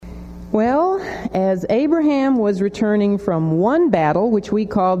Well, as Abraham was returning from one battle, which we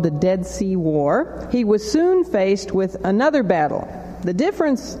called the Dead Sea War, he was soon faced with another battle. The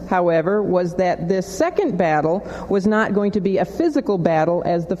difference, however, was that this second battle was not going to be a physical battle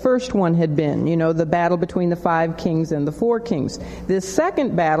as the first one had been, the battle between the 5 kings and the 4 kings. This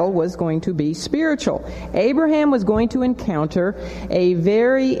second battle was going to be spiritual. Abraham was going to encounter a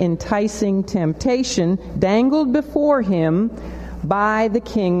very enticing temptation dangled before him by the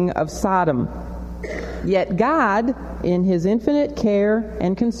King of Sodom. Yet God, in his infinite care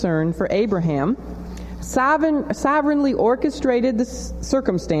and concern for Abraham, sovereignly orchestrated the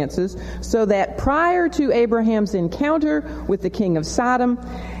circumstances so that prior to Abraham's encounter with the king of Sodom,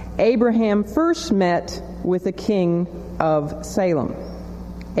 Abraham first met with the king of Salem.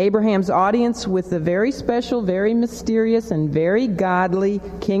 Abraham's audience with the very special, very mysterious, and very godly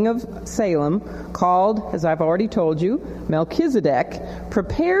king of Salem, called, as I've already told you, Melchizedek,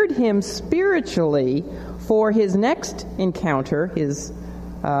 prepared him spiritually for his next encounter, his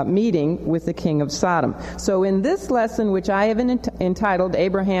meeting with the king of Sodom. So in this lesson, which I have entitled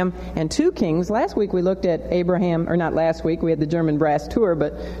Abraham and 2 Kings, last week we looked at Abraham, or not last week, we had the German brass tour,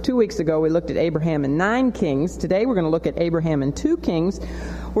 but 2 weeks ago we looked at Abraham and 9 Kings. Today we're going to look at Abraham and 2 Kings.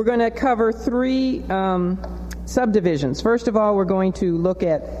 We're going to cover 3 subdivisions. First of all, we're going to look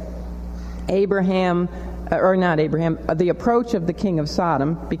at the approach of the king of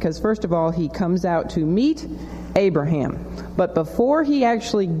Sodom, because first of all, he comes out to meet Abraham. But before he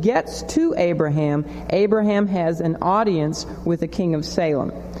actually gets to Abraham, Abraham has an audience with the king of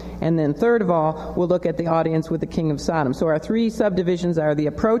Salem. And then third of all, we'll look at the audience with the king of Sodom. So our 3 subdivisions are the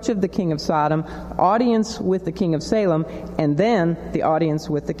approach of the king of Sodom, audience with the king of Salem, and then the audience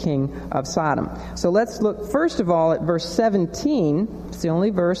with the king of Sodom. So let's look first of all at verse 17. It's the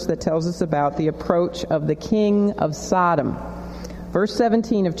only verse that tells us about the approach of the king of Sodom. Verse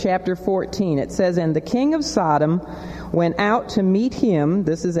 17 of chapter 14, it says, "And the king of Sodom went out to meet him,"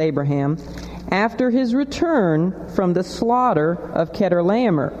 this is Abraham, "after his return from the slaughter of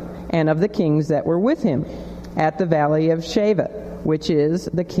Chedorlaomer and of the kings that were with him at the valley of Shaveh, which is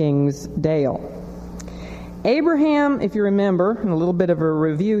the king's dale." Abraham, if you remember, and a little bit of a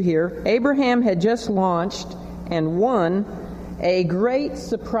review here, Abraham had just launched and won a great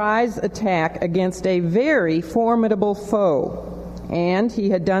surprise attack against a very formidable foe. And he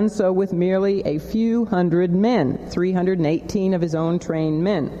had done so with merely a few hundred men, 318 of his own trained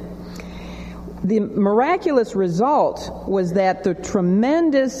men. The miraculous result was that the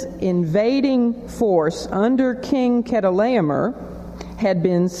tremendous invading force under King Chedorlaomer had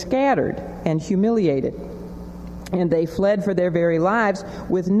been scattered and humiliated. And they fled for their very lives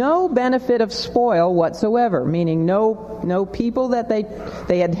with no benefit of spoil whatsoever, meaning no people that they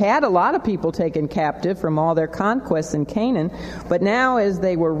had a lot of people taken captive from all their conquests in Canaan, but now as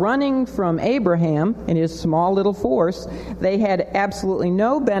they were running from Abraham and his small little force, they had absolutely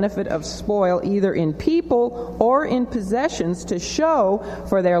no benefit of spoil either in people or in possessions to show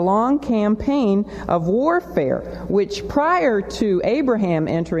for their long campaign of warfare, which prior to Abraham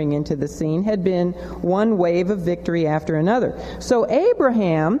entering into the scene had been one wave of victory after another. So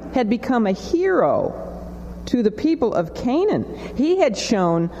Abraham had become a hero to the people of Canaan. He had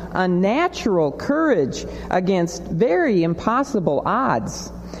shown unnatural courage against very impossible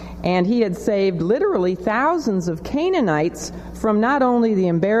odds. And he had saved literally thousands of Canaanites from not only the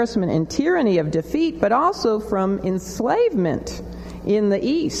embarrassment and tyranny of defeat, but also from enslavement in the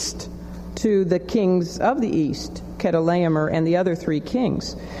east to the kings of the east, Chedorlaomer and the other 3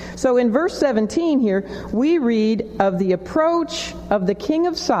 kings. So in verse 17 here, we read of the approach of the king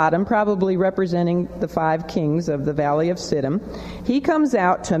of Sodom, probably representing the 5 kings of the valley of Siddim. He comes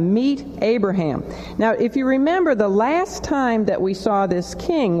out to meet Abraham. Now, if you remember, the last time that we saw this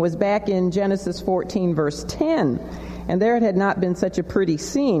king was back in Genesis 14, verse 10. And there it had not been such a pretty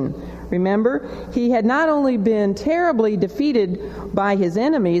scene. Remember, he had not only been terribly defeated by his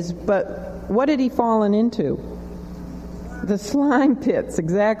enemies, but what had he fallen into? The slime pits,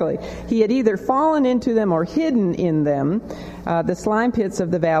 exactly. He had either fallen into them or hidden in them, the slime pits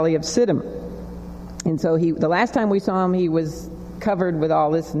of the valley of Siddim. And so the last time we saw him, he was covered with all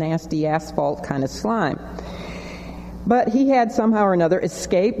this nasty asphalt kind of slime. But he had somehow or another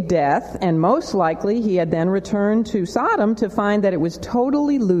escaped death, and most likely he had then returned to Sodom to find that it was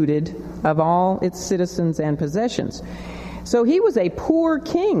totally looted of all its citizens and possessions. So he was a poor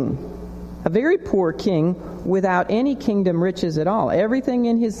king, a very poor king, without any kingdom riches at all. Everything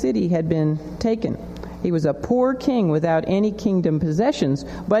in his city had been taken. He was a poor king without any kingdom possessions,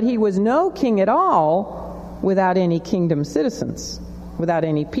 but he was no king at all without any kingdom citizens, without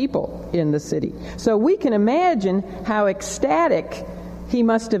any people in the city. So we can imagine how ecstatic he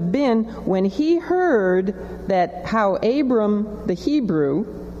must have been when he heard that how Abram the Hebrew,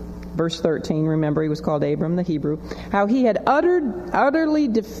 verse 13, remember he was called Abram the Hebrew, how he had utterly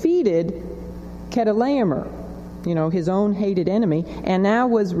defeated Chedorlaomer, his own hated enemy, and now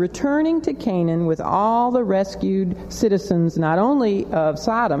was returning to Canaan with all the rescued citizens, not only of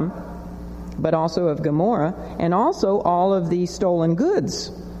Sodom, but also of Gomorrah, and also all of the stolen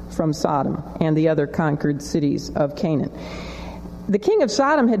goods from Sodom and the other conquered cities of Canaan. The king of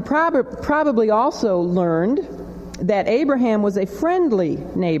Sodom had probably also learned that Abraham was a friendly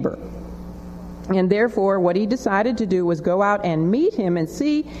neighbor. And therefore, what he decided to do was go out and meet him and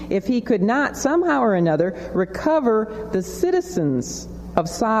see if he could not somehow or another recover the citizens of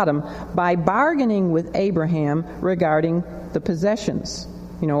Sodom by bargaining with Abraham regarding the possessions,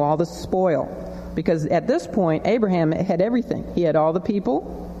 all the spoil. Because at this point, Abraham had everything. He had all the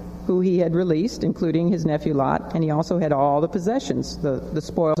people who he had released, including his nephew Lot, and he also had all the possessions, the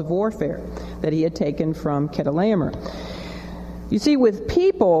spoils of warfare that he had taken from Chedorlaomer. You see, with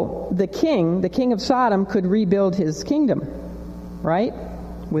people, the king of Sodom could rebuild his kingdom, right?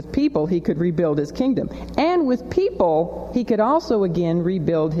 With people, he could rebuild his kingdom. And with people, he could also again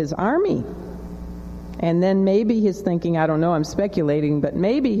rebuild his army. And then maybe his thinking, I don't know, I'm speculating, but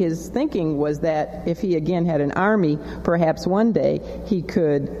maybe his thinking was that if he again had an army, perhaps one day he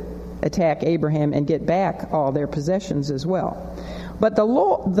could attack Abraham and get back all their possessions as well. But the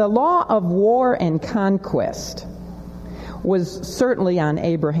law of war and conquest was certainly on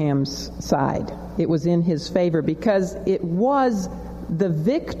Abraham's side. It was in his favor because it was the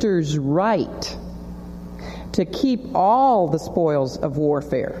victor's right to keep all the spoils of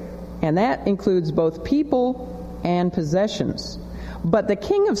warfare. And that includes both people and possessions. But the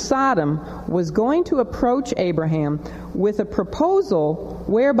king of Sodom was going to approach Abraham with a proposal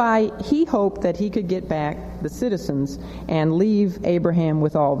whereby he hoped that he could get back the citizens and leave Abraham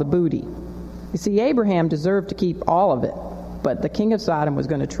with all the booty. You see, Abraham deserved to keep all of it, but the king of Sodom was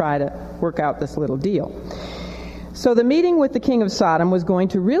going to try to work out this little deal. So the meeting with the king of Sodom was going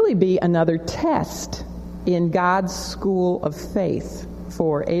to really be another test in God's school of faith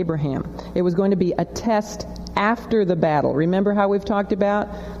for Abraham. It was going to be a test after the battle. Remember how we've talked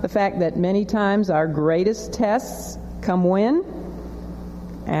about the fact that many times our greatest tests come when?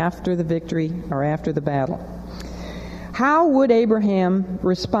 After the victory or after the battle. How would Abraham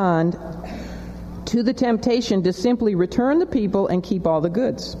respond to the temptation to simply return the people and keep all the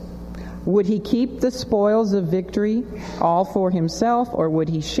goods? Would he keep the spoils of victory all for himself, or would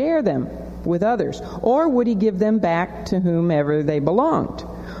he share them with others? Or would he give them back to whomever they belonged?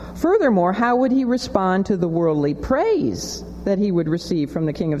 Furthermore, how would he respond to the worldly praise that he would receive from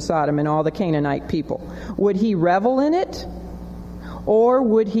the king of Sodom and all the Canaanite people? Would he revel in it? Or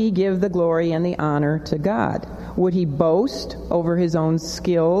would he give the glory and the honor to God? Would he boast over his own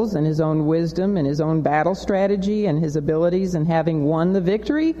skills and his own wisdom and his own battle strategy and his abilities in having won the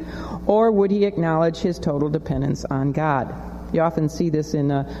victory? Or would he acknowledge his total dependence on God? You often see this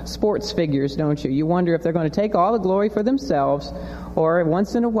in sports figures, don't you? You wonder if they're going to take all the glory for themselves, or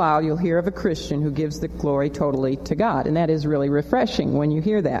once in a while you'll hear of a Christian who gives the glory totally to God. And that is really refreshing when you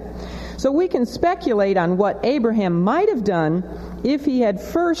hear that. So we can speculate on what Abraham might have done if he had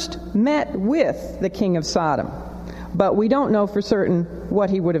first met with the king of Sodom. But we don't know for certain what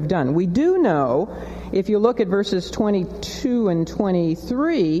he would have done. We do know, if you look at verses 22 and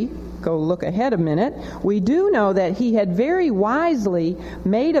 23, go look ahead a minute, we do know that he had very wisely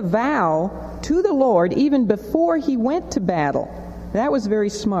made a vow to the Lord even before he went to battle. That was very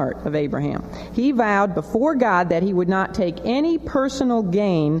smart of Abraham. He vowed before God that he would not take any personal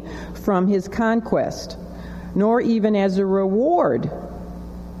gain from his conquest, nor even as a reward.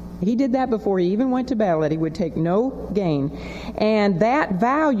 He did that before he even went to battle, that he would take no gain. And that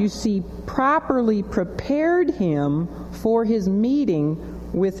vow, you see, properly prepared him for his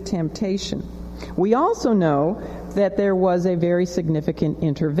meeting with temptation. We also know that there was a very significant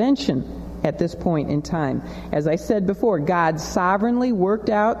intervention at this point in time. As I said before, God sovereignly worked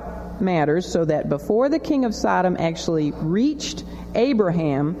out matters so that before the king of Sodom actually reached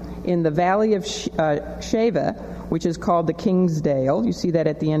Abraham in the valley of Sheva, which is called the King's Dale, you see that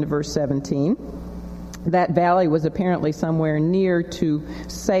at the end of verse 17, that valley was apparently somewhere near to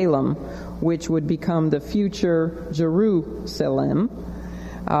Salem, which would become the future Jerusalem.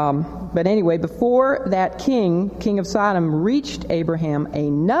 But anyway, before that king of Sodom, reached Abraham,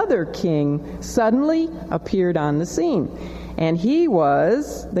 another king suddenly appeared on the scene. And he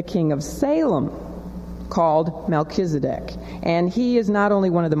was the king of Salem, called Melchizedek. And he is not only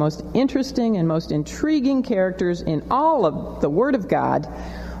one of the most interesting and most intriguing characters in all of the Word of God,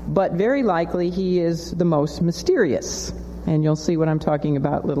 but very likely he is the most mysterious. And you'll see what I'm talking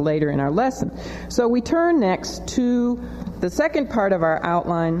about a little later in our lesson. So we turn next to the second part of our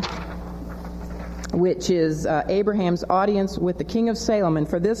outline, which is Abraham's audience with the King of Salem. And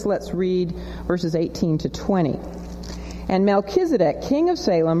for this, let's read verses 18 to 20. And Melchizedek, king of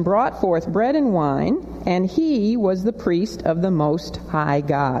Salem, brought forth bread and wine, and he was the priest of the Most High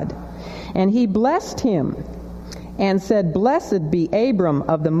God. And he blessed him, and said, Blessed be Abram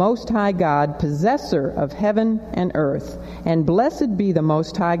of the Most High God, possessor of heaven and earth. And blessed be the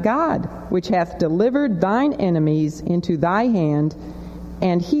Most High God, which hath delivered thine enemies into thy hand.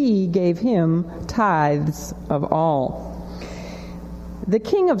 And he gave him tithes of all. The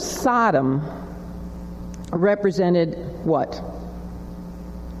king of Sodom represented what?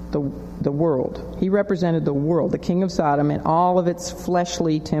 The world. He represented the world, the king of Sodom, and all of its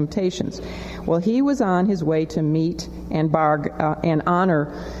fleshly temptations. Well, he was on his way to meet and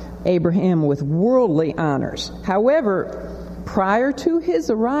honor Abraham with worldly honors. However, prior to his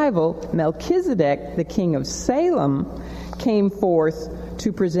arrival, Melchizedek, the king of Salem, came forth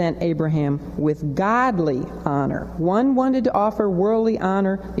to present Abraham with godly honor. One wanted to offer worldly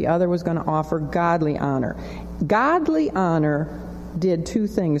honor, the other was going to offer godly honor. Godly honor did two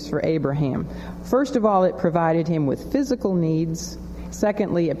things for Abraham. First of all, it provided him with physical needs.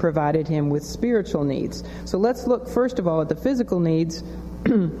 Secondly, it provided him with spiritual needs. So let's look first of all at the physical needs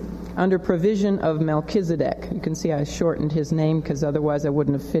under provision of Melchizedek. You can see I shortened his name because otherwise I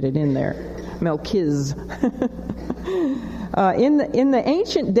wouldn't have fit it in there. Melchiz. In the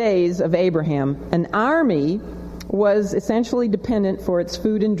ancient days of Abraham, an army was essentially dependent for its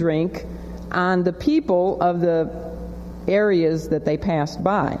food and drink on the people of the areas that they passed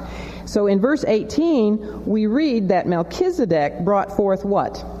by. So in verse 18, we read that Melchizedek brought forth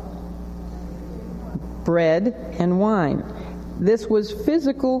what? Bread and wine. This was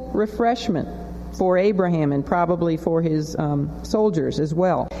physical refreshment for Abraham and probably for his soldiers as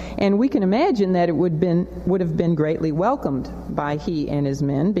well. And we can imagine that it would have been greatly welcomed by he and his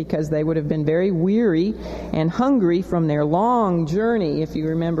men, because they would have been very weary and hungry from their long journey. If you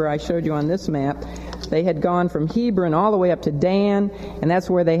remember, I showed you on this map, they had gone from Hebron all the way up to Dan, and that's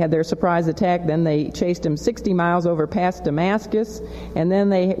where they had their surprise attack. Then they chased him 60 miles over past Damascus, and then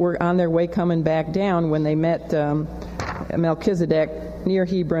they were on their way coming back down when they met Melchizedek near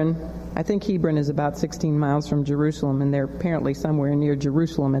Hebron. I think Hebron is about 16 miles from Jerusalem, and they're apparently somewhere near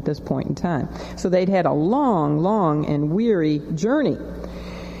Jerusalem at this point in time. So they'd had a long and weary journey.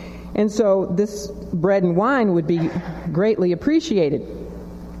 And so this bread and wine would be greatly appreciated.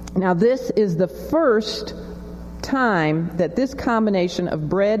 Now, this is the first time that this combination of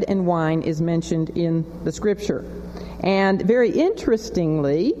bread and wine is mentioned in the Scripture. And very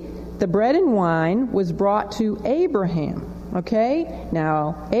interestingly, the bread and wine was brought to Abraham. Okay?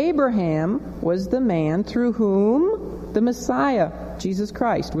 Now, Abraham was the man through whom the Messiah, Jesus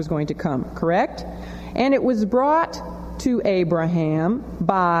Christ, was going to come, correct? And it was brought to Abraham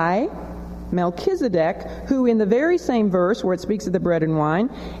by Melchizedek, who in the very same verse where it speaks of the bread and wine,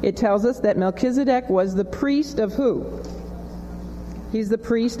 it tells us that Melchizedek was the priest of who? He's the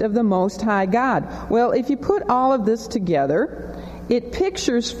priest of the Most High God. Well, if you put all of this together, it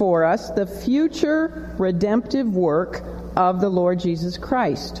pictures for us the future redemptive work of the Lord Jesus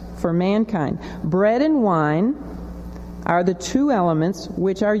Christ for mankind. Bread and wine are the two elements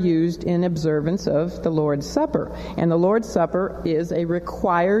which are used in observance of the Lord's Supper. And the Lord's Supper is a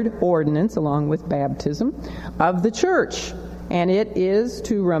required ordinance, along with baptism, of the church. And it is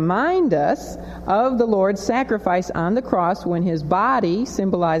to remind us of the Lord's sacrifice on the cross when his body,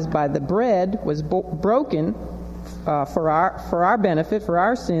 symbolized by the bread, was broken for our benefit, for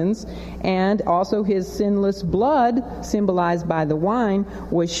our sins, and also his sinless blood, symbolized by the wine,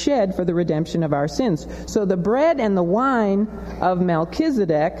 was shed for the redemption of our sins. So the bread and the wine of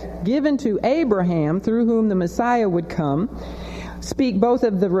Melchizedek, given to Abraham, through whom the Messiah would come, speak both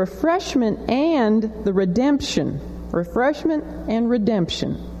of the refreshment and the redemption. Refreshment and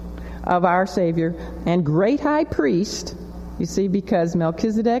redemption of our Savior and great high priest, you see, because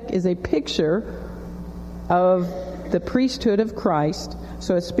Melchizedek is a picture of the priesthood of Christ.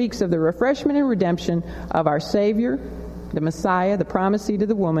 So it speaks of the refreshment and redemption of our Savior, the Messiah, the promised seed of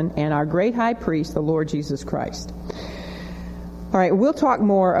the woman, and our great high priest, the Lord Jesus Christ. All right, we'll talk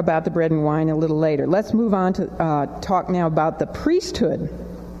more about the bread and wine a little later. Let's move on to talk now about the priesthood.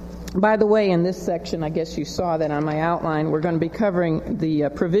 By the way, in this section, I guess you saw that on my outline, we're going to be covering the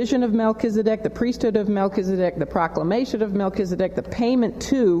provision of Melchizedek, the priesthood of Melchizedek, the proclamation of Melchizedek, the payment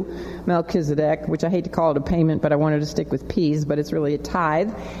to Melchizedek, which I hate to call it a payment, but I wanted to stick with P's, but it's really a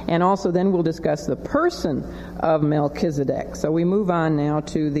tithe. And also then we'll discuss the person of Melchizedek. So we move on now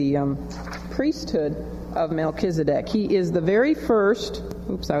to the priesthood of Melchizedek. He is the very first,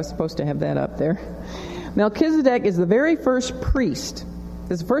 I was supposed to have that up there. Melchizedek is the very first priest.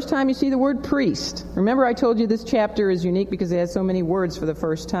 This is the first time you see the word priest. Remember, I told you this chapter is unique because it has so many words for the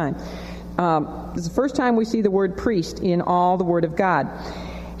first time. This is the first time we see the word priest in all the Word of God.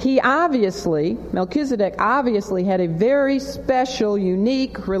 Melchizedek obviously had a very special,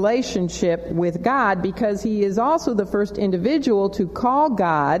 unique relationship with God because he is also the first individual to call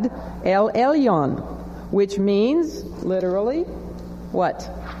God El Elyon, which means, literally, what?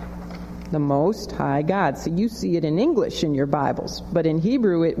 The Most High God. So you see it in English in your Bibles, but in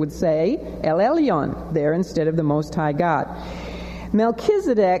Hebrew it would say El Elyon there instead of the Most High God.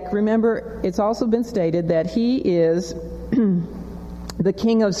 Melchizedek, remember, it's also been stated that he is the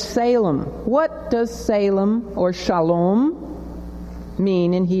King of Salem. What does Salem or Shalom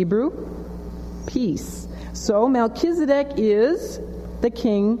mean in Hebrew? Peace. So Melchizedek is the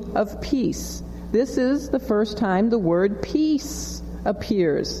King of Peace. This is the first time the word peace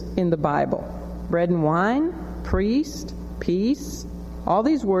appears in the Bible. Bread and wine, priest, peace, all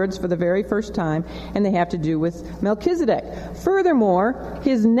these words for the very first time, and they have to do with Melchizedek. Furthermore,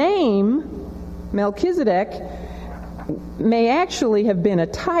 his name, Melchizedek, may actually have been a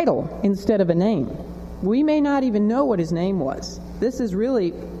title instead of a name. We may not even know what his name was. This is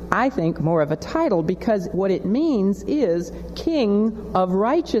really, I think, more of a title because what it means is King of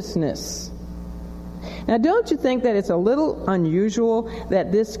Righteousness. Now, don't you think that it's a little unusual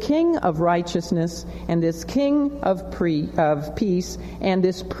that this King of Righteousness and this King of Peace and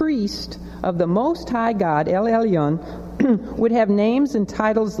this priest of the Most High God, El Elyon, would have names and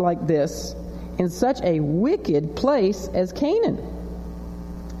titles like this in such a wicked place as Canaan?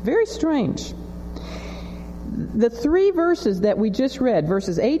 Very strange. The three verses that we just read,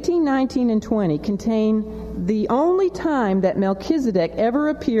 verses 18, 19, and 20, contain the only time that Melchizedek ever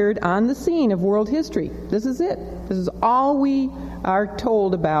appeared on the scene of world history. This is it. This is all we are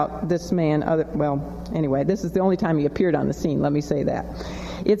told about this man. This is the only time he appeared on the scene, let me say that.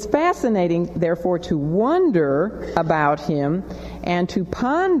 It's fascinating, therefore, to wonder about him and to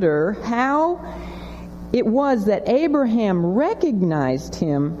ponder how it was that Abraham recognized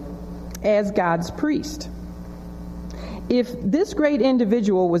him as God's priest. If this great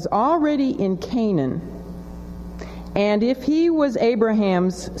individual was already in Canaan, and if he was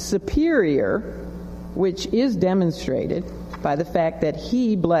Abraham's superior, which is demonstrated by the fact that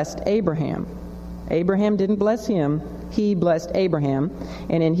he blessed Abraham. Abraham didn't bless him, he blessed Abraham.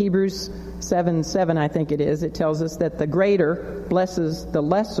 And in Hebrews 7:7, I think it tells us that the greater blesses the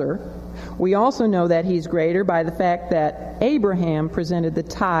lesser. We also know that he's greater by the fact that Abraham presented the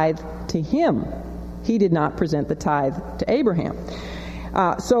tithe to him. He did not present the tithe to Abraham.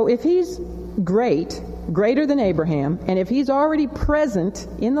 So if he's greater than Abraham, and if he's already present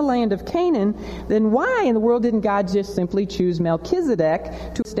in the land of Canaan, then why in the world didn't God just simply choose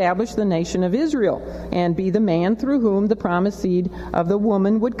Melchizedek to establish the nation of Israel and be the man through whom the promised seed of the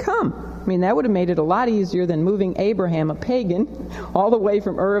woman would come? I mean, that would have made it a lot easier than moving Abraham, a pagan, all the way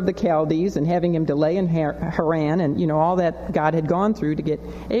from Ur of the Chaldees and having him delay in Haran and, all that God had gone through to get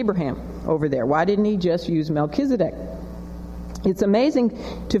Abraham over there. Why didn't he just use Melchizedek? It's amazing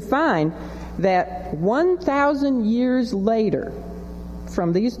to find that 1,000 years later,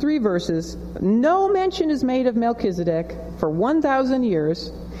 from these three verses, no mention is made of Melchizedek for 1,000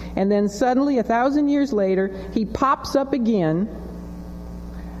 years, and then suddenly 1,000 years later, he pops up again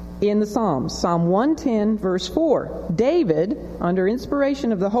in the Psalms. Psalm 110, verse 4. David, under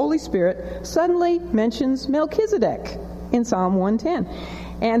inspiration of the Holy Spirit, suddenly mentions Melchizedek in Psalm 110.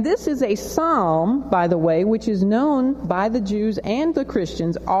 And this is a psalm, by the way, which is known by the Jews and the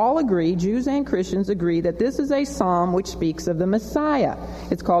Christians. All agree, Jews and Christians agree, that this is a psalm which speaks of the Messiah.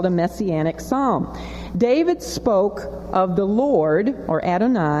 It's called a messianic psalm. David spoke of the Lord, or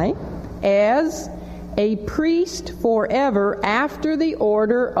Adonai, as a priest forever after the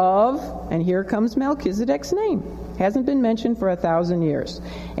order of, and here comes Melchizedek's name. Hasn't been mentioned for 1,000 years.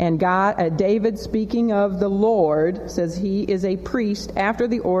 And David, speaking of the Lord, says he is a priest after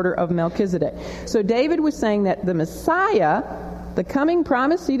the order of Melchizedek. So David was saying that the Messiah, the coming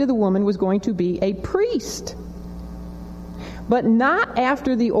promised seed of the woman, was going to be a priest. But not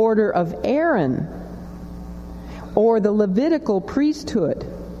after the order of Aaron or the Levitical priesthood.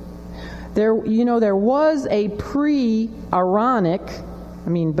 There was a pre-Aaronic,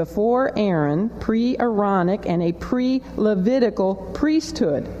 before Aaron, pre-Aaronic and a pre-Levitical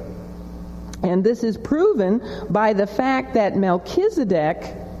priesthood. And this is proven by the fact that Melchizedek,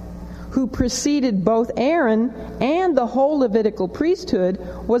 who preceded both Aaron and the whole Levitical priesthood,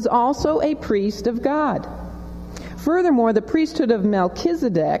 was also a priest of God. Furthermore, the priesthood of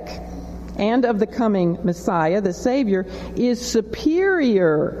Melchizedek and of the coming Messiah, the Savior, is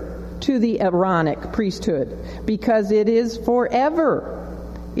superior to the Aaronic priesthood because it is forever.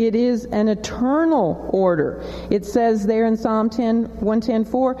 It is an eternal order. It says there in Psalm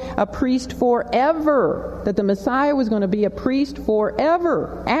 110:4, a priest forever, that the Messiah was going to be a priest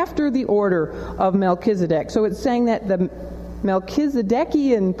forever after the order of Melchizedek. So it's saying that the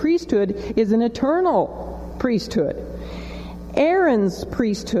Melchizedekian priesthood is an eternal priesthood. Aaron's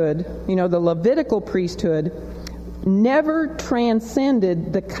priesthood, the Levitical priesthood, never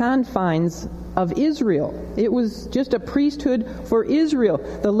transcended the confines of Israel. It was just a priesthood for Israel.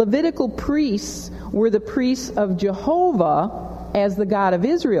 The Levitical priests were the priests of Jehovah as the God of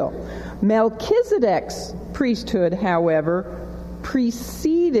Israel. Melchizedek's priesthood, however,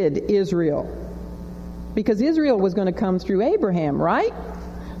 preceded Israel, because Israel was going to come through Abraham, right?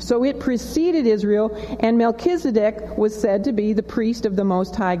 So it preceded Israel, and Melchizedek was said to be the priest of the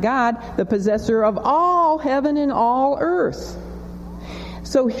Most High God, the possessor of all heaven and all earth.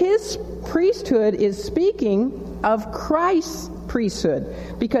 So his priesthood is speaking of Christ's priesthood,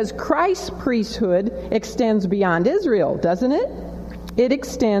 because Christ's priesthood extends beyond Israel, doesn't it? It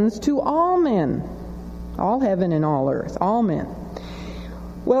extends to all men, all heaven and all earth, all men.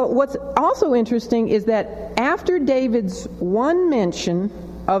 Well, what's also interesting is that after David's one mention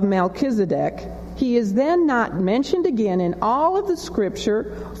of Melchizedek, he is then not mentioned again in all of the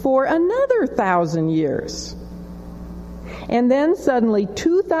Scripture for another 1,000 years. And then suddenly,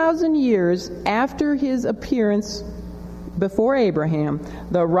 2,000 years after his appearance before Abraham,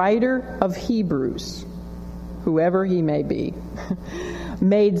 the writer of Hebrews, whoever he may be,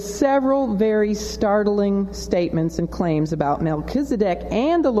 made several very startling statements and claims about Melchizedek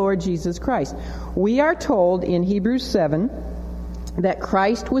and the Lord Jesus Christ. We are told in Hebrews 7 that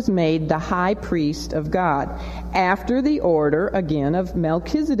Christ was made the high priest of God after the order, again, of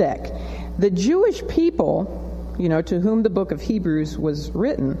Melchizedek. The Jewish people, to whom the book of Hebrews was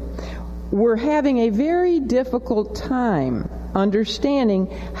written, were having a very difficult time understanding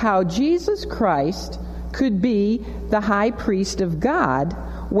how Jesus Christ could be the high priest of God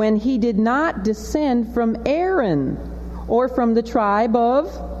when he did not descend from Aaron or from the tribe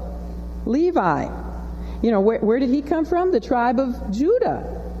of Levi. Where did he come from? The tribe of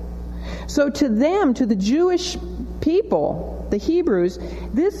Judah. So to them, to the Jewish people, the Hebrews,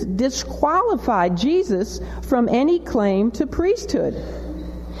 this disqualified Jesus from any claim to priesthood.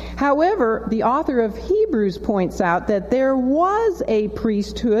 However, the author of Hebrews points out that there was a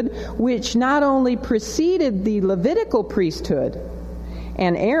priesthood which not only preceded the Levitical priesthood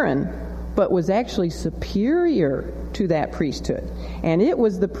and Aaron, but was actually superior to that priesthood. And it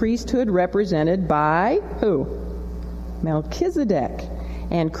was the priesthood represented by who? Melchizedek.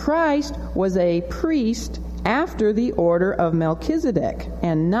 And Christ was a priest after the order of Melchizedek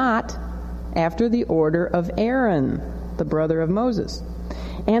and not after the order of Aaron, the brother of Moses.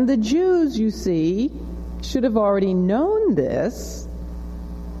 And the Jews, you see, should have already known this,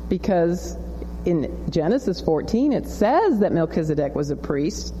 because in Genesis 14 it says that Melchizedek was a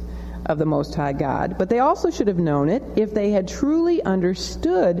priest of the Most High God. But they also should have known it if they had truly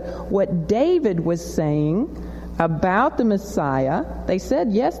understood what David was saying about the Messiah. They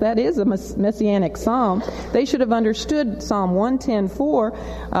said, yes, that is a messianic psalm. They should have understood Psalm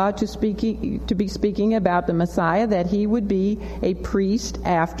 110:4 to be speaking about the Messiah, that he would be a priest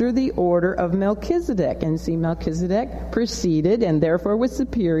after the order of Melchizedek. And see, Melchizedek preceded and therefore was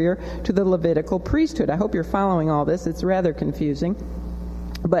superior to the Levitical priesthood. I hope you're following all this. It's rather confusing.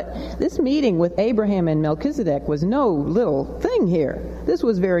 But this meeting with Abraham and Melchizedek was no little thing here. This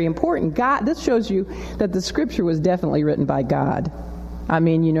was very important. This shows you that the Scripture was definitely written by God. I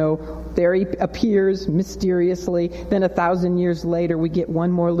mean, there he appears mysteriously. Then 1,000 years later, we get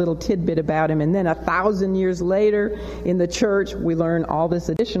one more little tidbit about him. And then 1,000 years later, in the church, we learn all this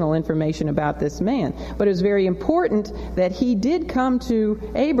additional information about this man. But it was very important that he did come to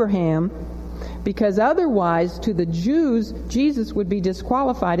Abraham, because otherwise, to the Jews, Jesus would be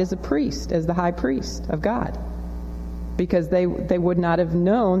disqualified as a priest, as the high priest of God, because they would not have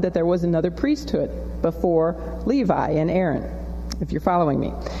known that there was another priesthood before Levi and Aaron, if you're following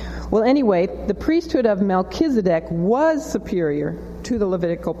me. Well, anyway, the priesthood of Melchizedek was superior to the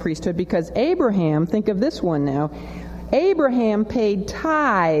Levitical priesthood because Abraham, think of this one now, Abraham paid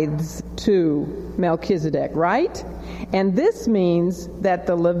tithes to Melchizedek, right? And this means that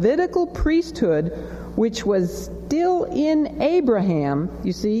the Levitical priesthood, which was still in Abraham,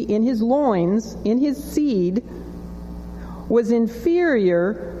 you see, in his loins, in his seed, was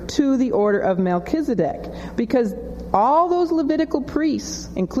inferior to the order of Melchizedek, because all those Levitical priests,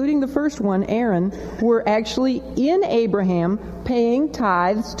 including the first one, Aaron, were actually in Abraham paying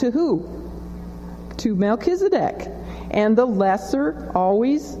tithes to who? to Melchizedek, and the lesser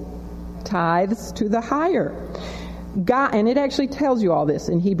always tithes to the higher. God, and it actually tells you all this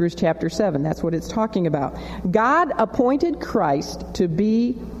in Hebrews chapter 7. That's what it's talking about. God appointed Christ to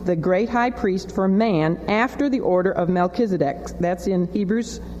be the great high priest for man after the order of Melchizedek. That's in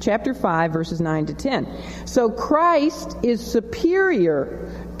Hebrews chapter 5, verses 9 to 10. So Christ is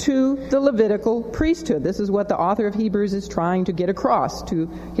superior to the Levitical priesthood. This is what the author of Hebrews is trying to get across to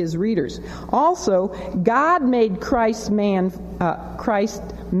his readers. Also, God made Christ man's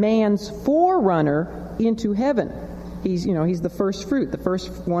forerunner into heaven. He's the first fruit, the first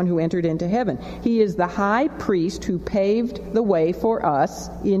one who entered into heaven. He is the high priest who paved the way for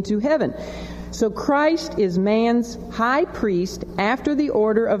us into heaven. So Christ is man's high priest after the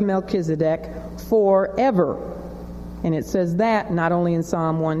order of Melchizedek forever. And it says that not only in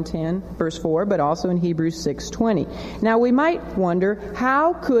Psalm 110, verse 4, but also in Hebrews 6:20. Now we might wonder,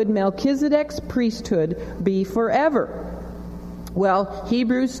 how could Melchizedek's priesthood be forever? Well,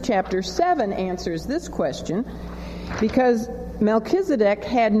 Hebrews chapter 7 answers this question, because Melchizedek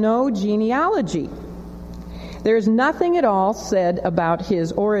had no genealogy. There's nothing at all said about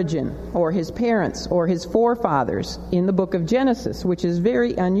his origin or his parents or his forefathers in the book of Genesis, which is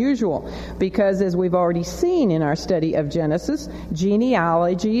very unusual because, as we've already seen in our study of Genesis,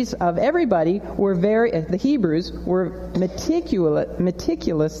 genealogies of everybody the Hebrews were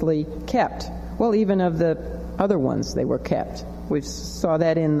meticulously kept. Well, even of the other ones, they were kept. We saw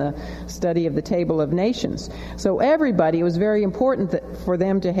that in the study of the Table of Nations. So everybody, it was very important for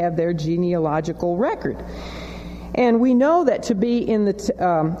them to have their genealogical record. And we know that to be in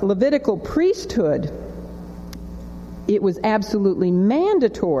the Levitical priesthood, it was absolutely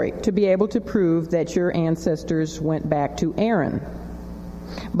mandatory to be able to prove that your ancestors went back to Aaron.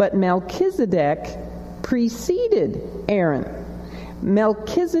 But Melchizedek preceded Aaron.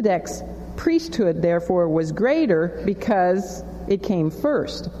 Melchizedek's priesthood, therefore, was greater because it came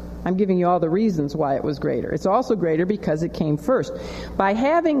first. I'm giving you all the reasons why it was greater. It's also greater because it came first. By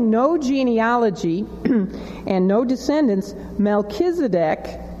having no genealogy and no descendants,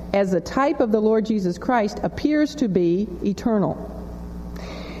 Melchizedek, as a type of the Lord Jesus Christ, appears to be eternal.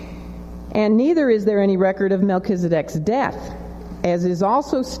 And neither is there any record of Melchizedek's death. As is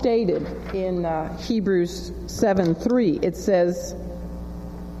also stated in Hebrews 7:3, it says,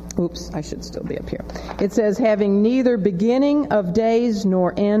 I should still be up here. It says, having neither beginning of days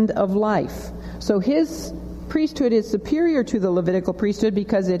nor end of life. So his priesthood is superior to the Levitical priesthood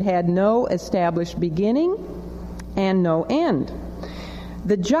because it had no established beginning and no end.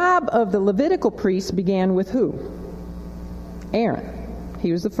 The job of the Levitical priest began with who? Aaron.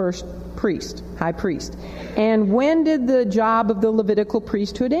 He was the first priest, high priest. And when did the job of the Levitical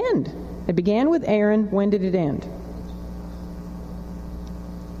priesthood end? It began with Aaron. When did it end?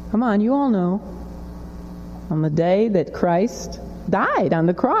 Come on, you all know. On the day that Christ died on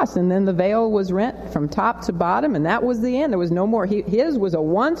the cross, and then the veil was rent from top to bottom, and that was the end. There was no more. His was a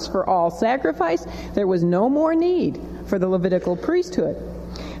once-for-all sacrifice. There was no more need for the Levitical priesthood.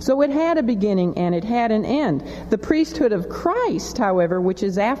 So it had a beginning and it had an end. The priesthood of Christ, however, which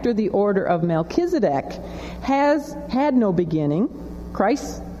is after the order of Melchizedek, has had no beginning.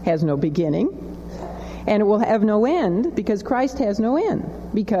 Christ has no beginning. And it will have no end because Christ has no end,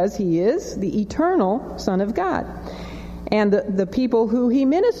 because he is the eternal Son of God. And the people who he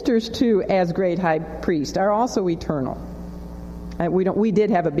ministers to as great high priest are also eternal. We did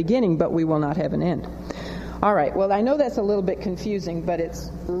have a beginning, but we will not have an end. All right, well, I know that's a little bit confusing, but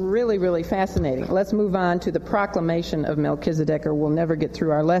it's really, really fascinating. Let's move on to the proclamation of Melchizedek, or we'll never get through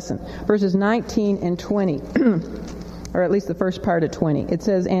our lesson. Verses 19 and 20, or at least the first part of 20. It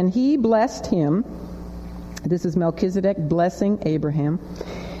says, and he blessed him. This is Melchizedek blessing Abraham,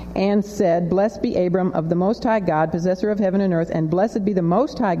 and said, blessed be Abram of the Most High God, possessor of heaven and earth, and blessed be the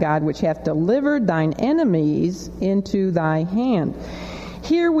Most High God, which hath delivered thine enemies into thy hand.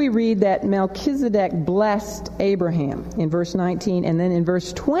 Here we read that Melchizedek blessed Abraham in verse 19, and then in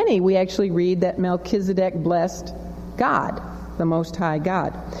verse 20 we actually read that Melchizedek blessed God, the Most High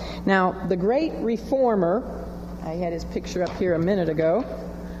God. Now, the great reformer, I had his picture up here a minute ago,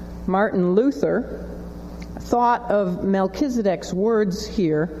 Martin Luther, thought of Melchizedek's words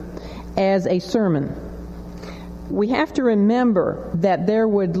here as a sermon. We have to remember that there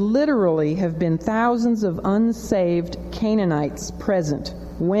would literally have been thousands of unsaved Canaanites present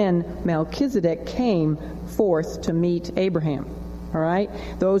when Melchizedek came forth to meet Abraham. All right?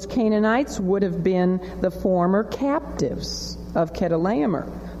 Those Canaanites would have been the former captives of Chedorlaomer,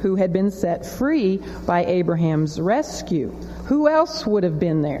 who had been set free by Abraham's rescue. Who else would have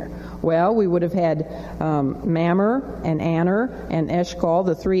been there? Well, we would have had Mamre and Aner and Eshcol,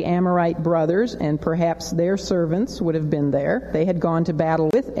 the three Amorite brothers, and perhaps their servants would have been there. They had gone to battle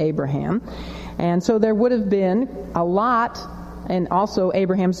with Abraham. And so there would have been a lot, and also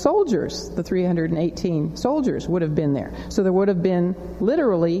Abraham's soldiers, the 318 soldiers would have been there. So there would have been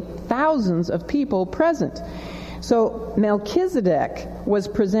literally thousands of people present. So Melchizedek was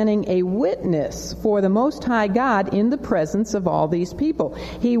presenting a witness for the Most High God in the presence of all these people.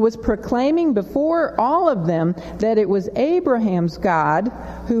 He was proclaiming before all of them that it was Abraham's God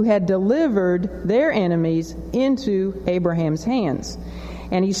who had delivered their enemies into Abraham's hands.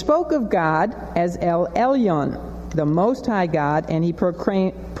 And he spoke of God as El Elyon, the Most High God, and he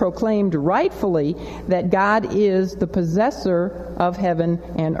proclaimed rightfully that God is the possessor of heaven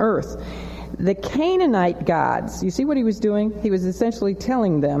and earth. The Canaanite gods, you see what he was doing? He was essentially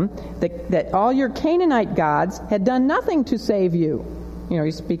telling them that all your Canaanite gods had done nothing to save you. You know,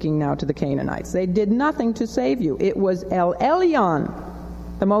 he's speaking now to the Canaanites. They did nothing to save you. It was El Elyon,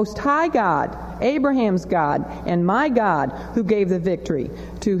 the Most High God, Abraham's God, and my God, who gave the victory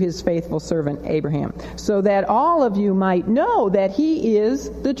to his faithful servant Abraham, so that all of you might know that he is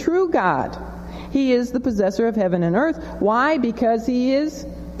the true God. He is the possessor of heaven and earth. Why? Because he is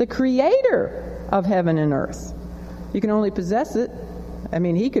the creator of heaven and earth. You can only possess it. I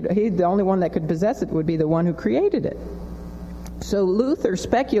mean, the only one that could possess it would be the one who created it. So Luther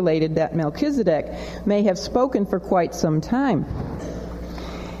speculated that Melchizedek may have spoken for quite some time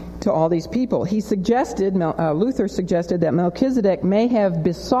to all these people. Luther suggested that Melchizedek may have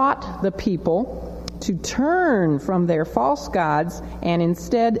besought the people to turn from their false gods and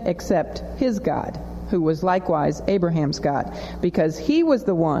instead accept his God, who was likewise Abraham's God, because he was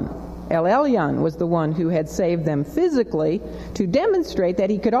the one, El Elyon was the one who had saved them physically to demonstrate that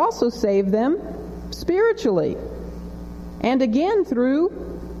he could also save them spiritually. And again through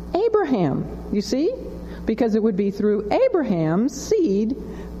Abraham, you see? Because it would be through Abraham's seed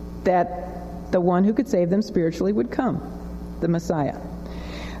that the one who could save them spiritually would come, the Messiah.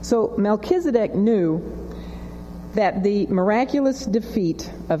 So Melchizedek knew that the miraculous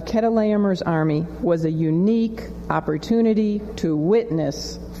defeat of Chedorlaomer's army was a unique opportunity to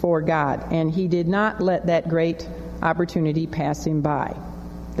witness for God, and he did not let that great opportunity pass him by.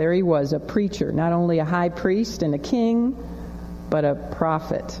 There he was, a preacher, not only a high priest and a king, but a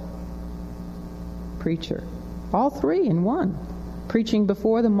prophet. Preacher. All three in one. Preaching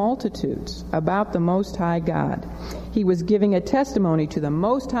before the multitudes about the Most High God. He was giving a testimony to the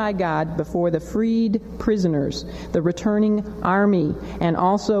Most High God before the freed prisoners, the returning army, and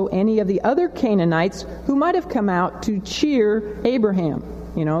also any of the other Canaanites who might have come out to cheer Abraham.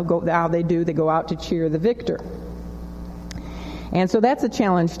 You know, how they do, they go out to cheer the victor. And so that's a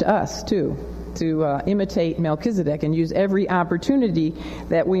challenge to us, too, to imitate Melchizedek and use every opportunity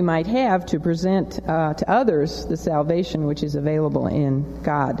that we might have to present to others the salvation which is available in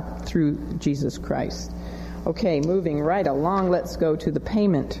God through Jesus Christ. Okay, moving right along, let's go to the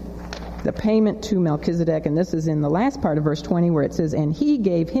payment. The payment to Melchizedek, and this is in the last part of verse 20 where it says, "And he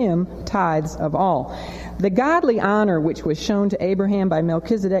gave him tithes of all." The godly honor which was shown to Abraham by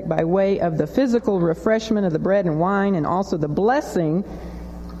Melchizedek by way of the physical refreshment of the bread and wine and also the blessing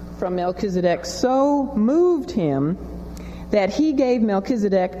from Melchizedek so moved him that he gave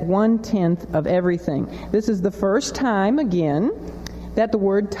Melchizedek 1/10 of everything. This is the first time, again, that the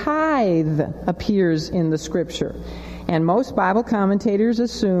word tithe appears in the Scripture. And most Bible commentators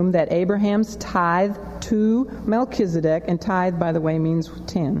assume that Abraham's tithe to Melchizedek, and tithe, by the way, means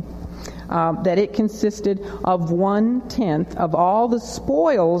 10, that it consisted of 1/10 of all the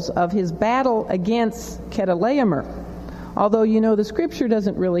spoils of his battle against Chedorlaomer. Although, you know, the Scripture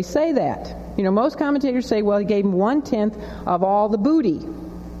doesn't really say that. You know, most commentators say, well, he gave him 1/10 of all the booty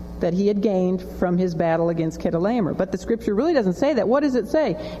that he had gained from his battle against Chedorlaomer. But the Scripture really doesn't say that. What does it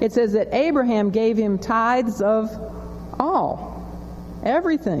say? It says that Abraham gave him tithes of all,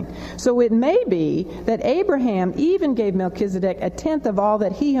 everything. So it may be that Abraham even gave Melchizedek 1/10 of all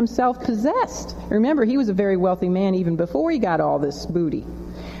that he himself possessed. Remember, he was a very wealthy man even before he got all this booty.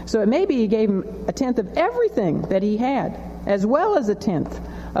 So it may be he gave him 1/10 of everything that he had, as well as 1/10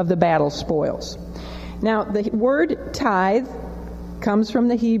 of the battle spoils. Now, the word tithe comes from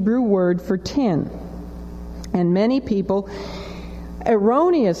the Hebrew word for 10. And many people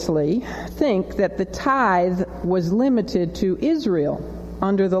erroneously think that the tithe was limited to Israel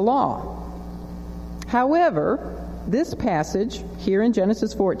under the law. However, this passage here in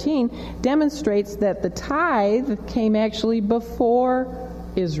Genesis 14 demonstrates that the tithe came actually before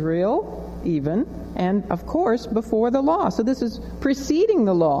Israel even, and, of course, before the law. So this is preceding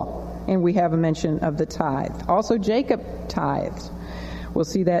the law, and we have a mention of the tithe. Also, Jacob tithed. We'll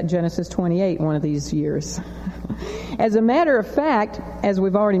see that in Genesis 28 one of these years. As a matter of fact, as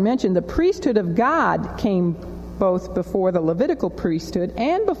we've already mentioned, the priesthood of God came both before the Levitical priesthood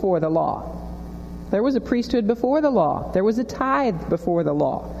and before the law. There was a priesthood before the law. There was a tithe before the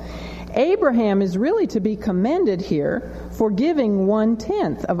law. Abraham is really to be commended here for giving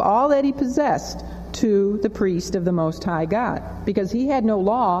 1/10 of all that he possessed to the priest of the Most High God, because he had no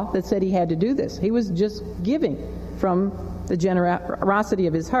law that said he had to do this. He was just giving from the generosity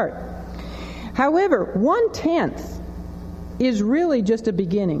of his heart. However, 1/10 is really just a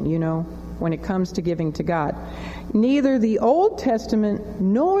beginning, when it comes to giving to God. Neither the Old Testament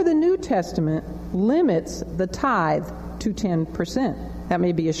nor the New Testament limits the tithe to 10%. That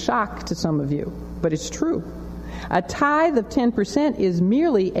may be a shock to some of you, but it's true. A tithe of 10% is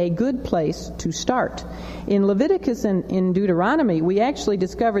merely a good place to start. In Leviticus and in Deuteronomy, we actually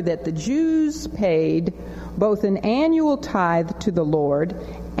discovered that the Jews paid both an annual tithe to the Lord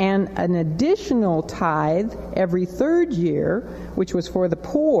and an additional tithe every third year, which was for the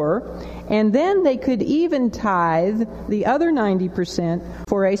poor, and then they could even tithe the other 90%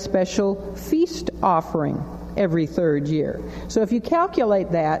 for a special feast offering every third year. So if you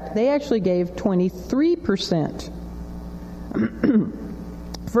calculate that, they actually gave 23%.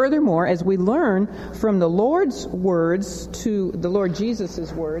 Furthermore, as we learn from the Lord's words to the Lord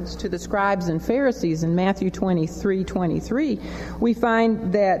Jesus' words to the scribes and Pharisees in Matthew 23:23, we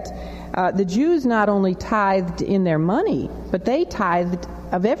find that the Jews not only tithed in their money, but they tithed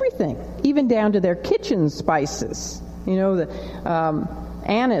of everything, even down to their kitchen spices. The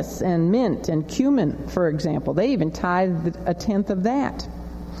anise and mint and cumin, for example. They even tithed 1/10 of that.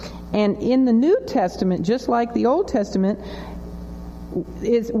 And in the New Testament, just like the Old Testament,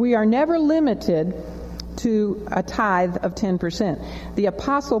 we are never limited to a tithe of 10%. The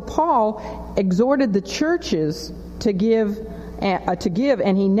Apostle Paul exhorted the churches to give,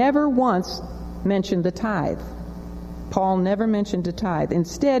 and he never once mentioned the tithe. Paul never mentioned a tithe.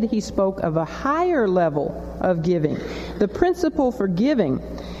 Instead, he spoke of a higher level of giving. The principle for giving,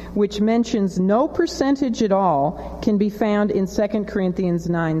 which mentions no percentage at all, can be found in 2 Corinthians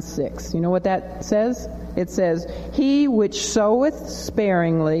 9:6. You know what that says? It says, "He which soweth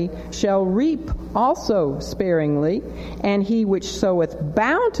sparingly shall reap also sparingly, and he which soweth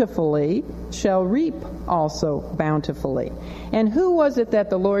bountifully shall reap also bountifully." And who was it that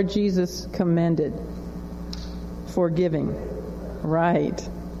the Lord Jesus commended for giving? Right.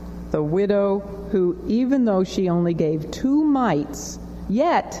 The widow who, even though she only gave 2 mites,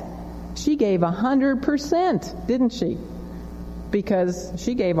 yet she gave 100%, didn't she? Because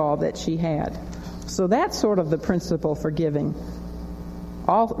she gave all that she had. So that's sort of the principle for giving.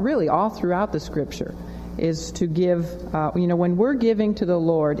 All throughout the Scripture is to give. When we're giving to the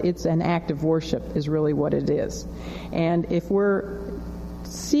Lord, it's an act of worship is really what it is. And if we're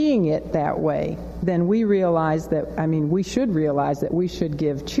seeing it that way, then we should realize that we should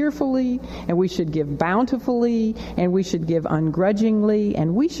give cheerfully, and we should give bountifully, and we should give ungrudgingly,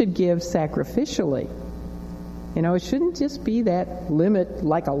 and we should give sacrificially. It shouldn't just be that limit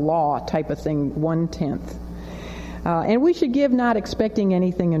like a law type of thing, 1/10. And we should give not expecting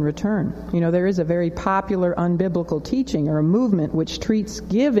anything in return. There is a very popular unbiblical teaching or a movement which treats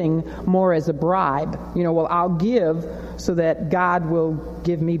giving more as a bribe. I'll give so that God will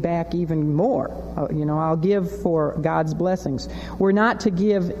give me back even more. I'll give for God's blessings. We're not to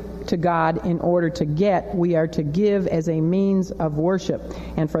give to God in order to get. We are to give as a means of worship.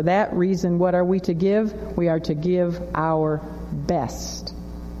 And for that reason, what are we to give? We are to give our best.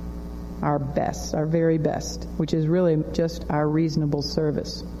 Our best, our very best, which is really just our reasonable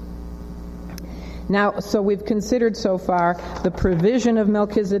service. Now, so we've considered so far the provision of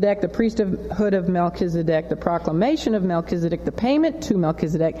Melchizedek, the priesthood of Melchizedek, the proclamation of Melchizedek, the payment to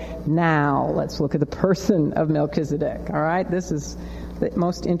Melchizedek. Now, let's look at the person of Melchizedek. All right, this is the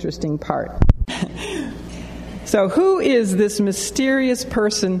most interesting part. So who is this mysterious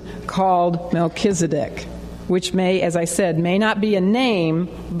person called Melchizedek? Which may, as I said, may not be a name,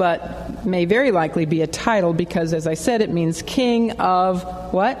 but may very likely be a title, because, as I said, it means king of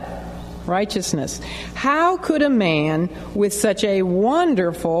what? Righteousness. How could a man with such a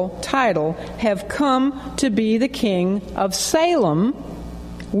wonderful title have come to be the king of Salem,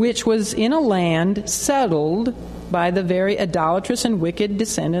 which was in a land settled by the very idolatrous and wicked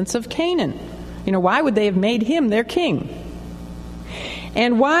descendants of Canaan? Why would they have made him their king?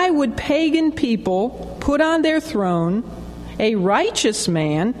 And why would pagan people put on their throne a righteous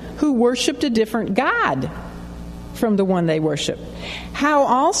man who worshipped a different God from the one they worshiped? How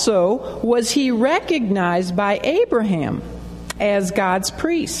also was he recognized by Abraham as God's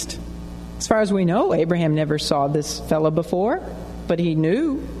priest? As far as we know, Abraham never saw this fellow before, but he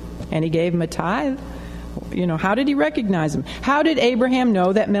knew, and he gave him a tithe. How did he recognize him? How did Abraham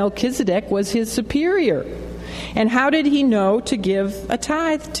know that Melchizedek was his superior? And how did he know to give a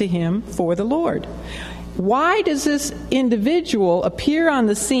tithe to him for the Lord? Why does this individual appear on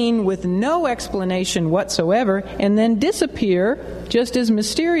the scene with no explanation whatsoever and then disappear just as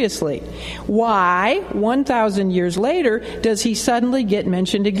mysteriously? Why, 1,000 years later, does he suddenly get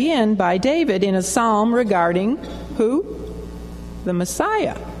mentioned again by David in a psalm regarding who? The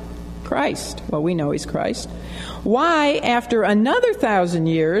Messiah, Christ. Well, we know he's Christ. Why, after another 1,000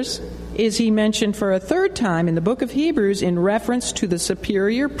 years, is he mentioned for a third time in the book of Hebrews in reference to the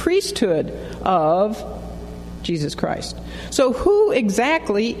superior priesthood of Jesus Christ? So who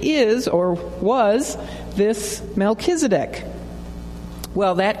exactly is or was this Melchizedek?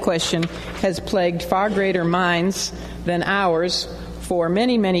 Well, that question has plagued far greater minds than ours for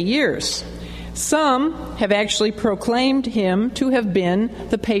many, many years. Some have actually proclaimed him to have been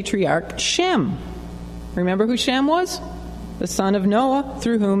the patriarch Shem. Remember who Shem was? The son of Noah,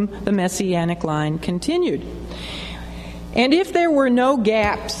 through whom the messianic line continued. And if there were no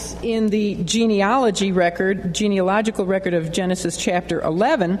gaps in the genealogical record of Genesis chapter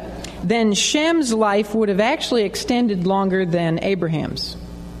 11, then Shem's life would have actually extended longer than Abraham's.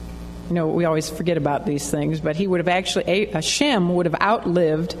 We always forget about these things, but he would have actually, Shem would have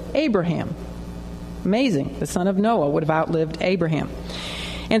outlived Abraham. Amazing. The son of Noah would have outlived Abraham.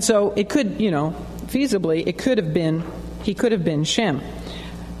 And so it could, feasibly, he could have been Shem.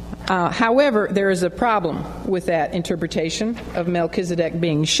 However, there is a problem with that interpretation of Melchizedek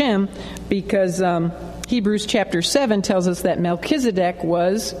being Shem, because Hebrews chapter 7 tells us that Melchizedek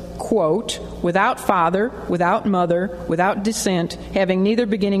was, quote, without father, without mother, without descent, having neither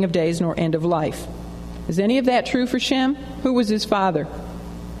beginning of days nor end of life. Is any of that true for Shem? Who was his father?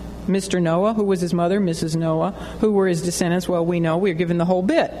 Mr. Noah. Who was his mother? Mrs. Noah. Who were his descendants? Well, we know. We're given the whole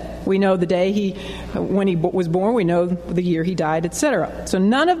bit. We know the day when he was born. We know the year he died, etc. So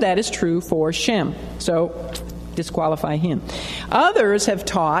none of that is true for Shem. So disqualify him. Others have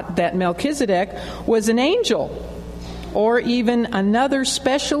taught that Melchizedek was an angel, or even another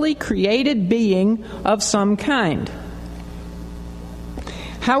specially created being of some kind.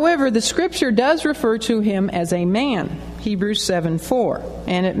 However, the Scripture does refer to him as a man. Hebrews 7:4.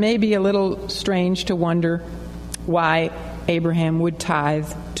 And it may be a little strange to wonder why Abraham would tithe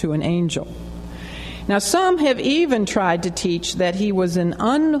to an angel. Now, some have even tried to teach that he was an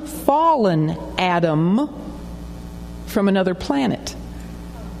unfallen Adam from another planet.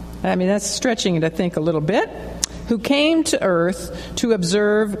 That's stretching it, I think, a little bit. Who came to earth to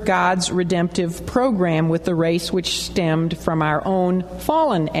observe God's redemptive program with the race which stemmed from our own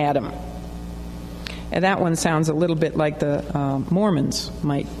fallen Adam. And that one sounds a little bit like the Mormons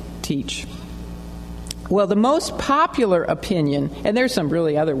might teach. Well, the most popular opinion, and there's some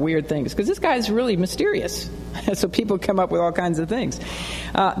really other weird things, because this guy's really mysterious. So people come up with all kinds of things.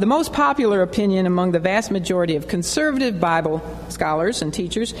 The most popular opinion among the vast majority of conservative Bible scholars and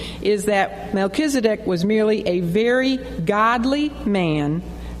teachers is that Melchizedek was merely a very godly man,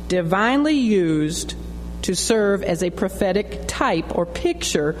 divinely used to serve as a prophetic type or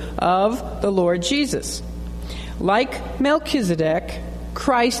picture of the Lord Jesus. Like Melchizedek,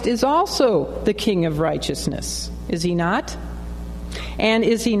 Christ is also the King of righteousness, is he not? And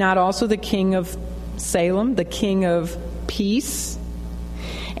is he not also the King of Salem, the King of peace?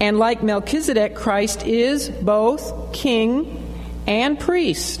 And like Melchizedek, Christ is both king and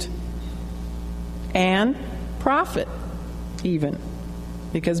priest and prophet, even,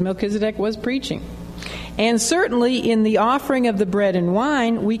 because Melchizedek was preaching. And certainly in the offering of the bread and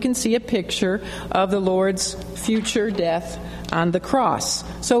wine, we can see a picture of the Lord's future death on the cross.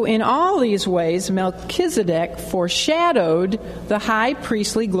 So in all these ways, Melchizedek foreshadowed the high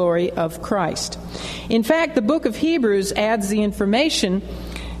priestly glory of Christ. In fact, the book of Hebrews adds the information,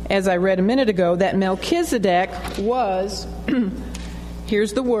 as I read a minute ago, that Melchizedek was,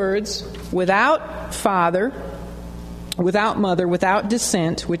 here's the words, without father, without mother, without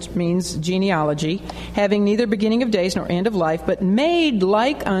descent, which means genealogy, having neither beginning of days nor end of life, but made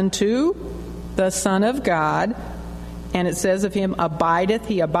like unto the Son of God. And it says of him,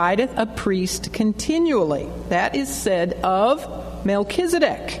 he abideth a priest continually. That is said of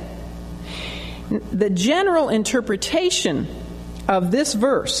Melchizedek. The general interpretation of this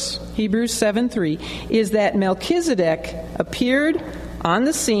verse, Hebrews 7:3, is that Melchizedek appeared on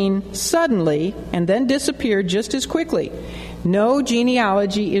the scene suddenly and then disappeared just as quickly. No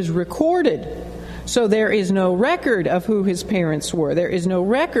genealogy is recorded So there is no record of who his parents were. There is no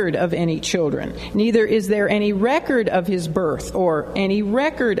record of any children. Neither is there any record of his birth or any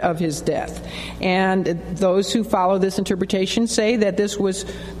record of his death. And those who follow this interpretation say that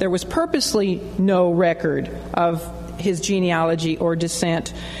there was purposely no record of his genealogy or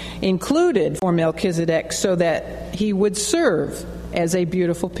descent included for Melchizedek so that he would serve as a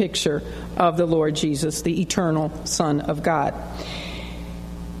beautiful picture of the Lord Jesus, the eternal Son of God.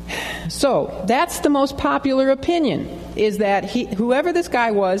 So that's the most popular opinion, is that whoever this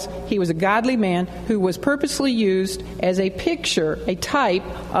guy was, he was a godly man who was purposely used as a picture, a type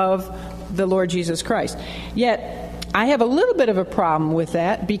of the Lord Jesus Christ. Yet, I have a little bit of a problem with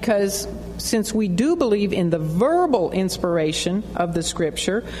that, because since we do believe in the verbal inspiration of the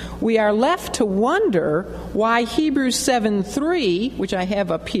Scripture, we are left to wonder why Hebrews 7:3, which I have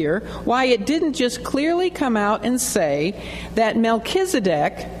up here, why it didn't just clearly come out and say that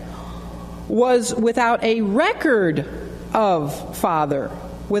Melchizedek was without a record of father,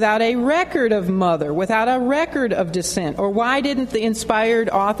 without a record of mother, without a record of descent. Or why didn't the inspired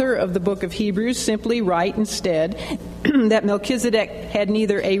author of the book of Hebrews simply write instead that Melchizedek had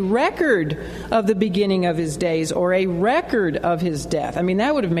neither a record of the beginning of his days or a record of his death? I mean,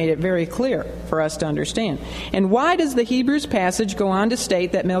 that would have made it very clear for us to understand. And why does the Hebrews passage go on to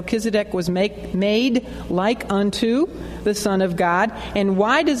state that Melchizedek was made like unto the Son of God? And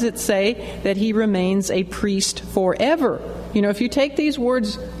why does it say that he remains a priest forever? You know, if you take these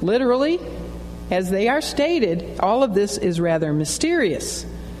words literally, as they are stated, all of this is rather mysterious.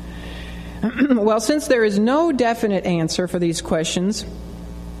 Well, since there is no definite answer for these questions,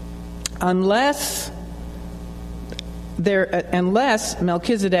 unless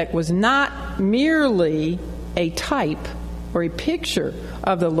Melchizedek was not merely a type or a picture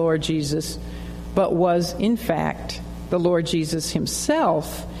of the Lord Jesus, but was, in fact, the Lord Jesus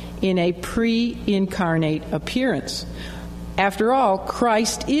himself in a pre-incarnate appearance. After all,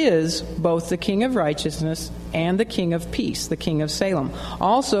 Christ is both the King of righteousness and the King of peace, the King of Salem.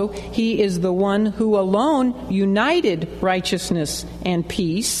 Also, he is the one who alone united righteousness and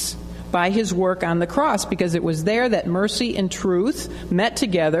peace by his work on the cross, because it was there that mercy and truth met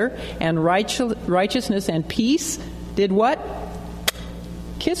together, and righteousness and peace did what?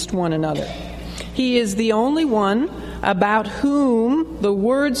 Kissed one another. He is the only one about whom the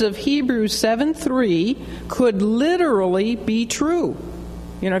words of Hebrews 7:3 could literally be true.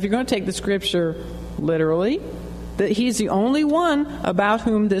 You know, if you're going to take the Scripture literally, that he's the only one about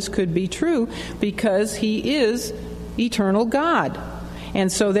whom this could be true, because he is eternal God.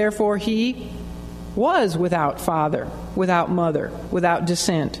 And so therefore he was without father, without mother, without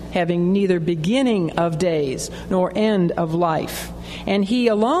descent, having neither beginning of days nor end of life. And he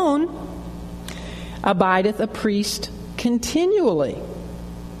alone abideth a priest continually.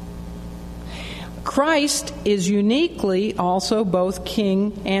 Christ is uniquely also both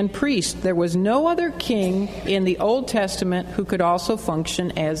king and priest. There was no other king in the Old Testament who could also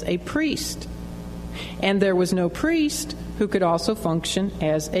function as a priest. And there was no priest who could also function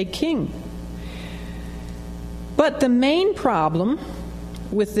as a king. But the main problem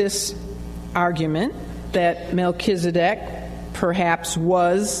with this argument that Melchizedek perhaps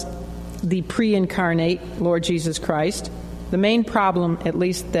was the pre-incarnate Lord Jesus Christ, the main problem, at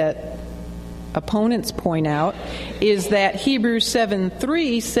least that opponents point out, is that Hebrews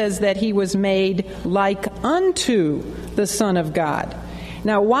 7:3 says that he was made like unto the Son of God.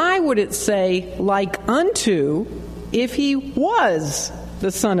 Now, why would it say like unto if he was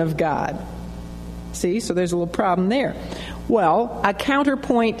the Son of God? See, so there's a little problem there. Well, a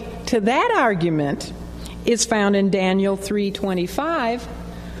counterpoint to that argument is found in Daniel 3:25,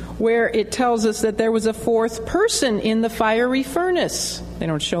 where it tells us that there was a fourth person in the fiery furnace. They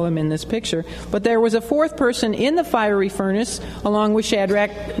don't show him in this picture, but there was a fourth person in the fiery furnace along with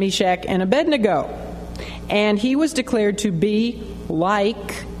Shadrach, Meshach, and Abednego. And he was declared to be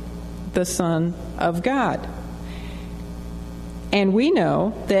like the Son of God. And we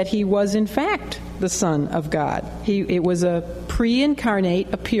know that he was in fact the Son of God. It was a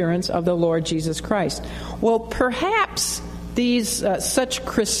pre-incarnate appearance of the Lord Jesus Christ. Well, perhaps these such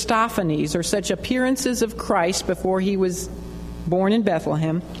Christophanies, or such appearances of Christ before he was born in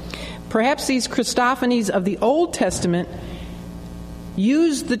Bethlehem, perhaps these Christophanies of the Old Testament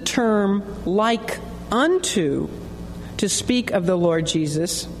used the term like unto to speak of the Lord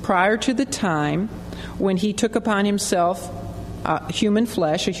Jesus prior to the time when he took upon himself human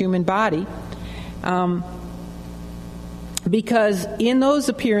flesh, a human body, because in those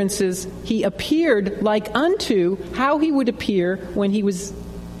appearances he appeared like unto how he would appear when he was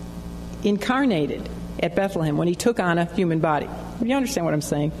incarnated, at Bethlehem when he took on a human body. You understand what I'm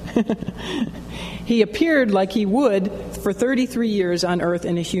saying? He appeared like he would for 33 years on earth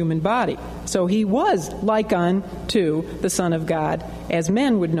in a human body. So he was like unto the Son of God as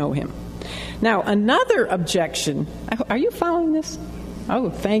men would know him. Now, another objection. Are you following this? Oh,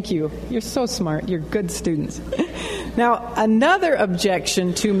 thank you. You're so smart. You're good students. Now, another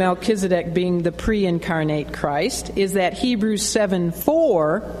objection to Melchizedek being the pre-incarnate Christ is that Hebrews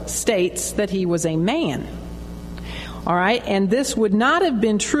 7:4 states that he was a man. All right, and this would not have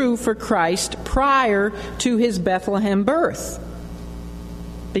been true for Christ prior to his Bethlehem birth,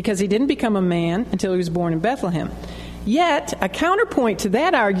 because he didn't become a man until he was born in Bethlehem. Yet, a counterpoint to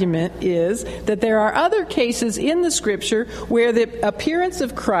that argument is that there are other cases in the Scripture where the appearance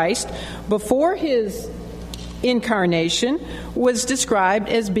of Christ before his incarnation was described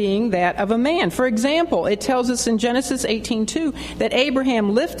as being that of a man. For example, it tells us in Genesis 18:2 that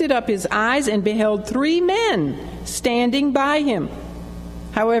Abraham lifted up his eyes and beheld 3 men standing by him.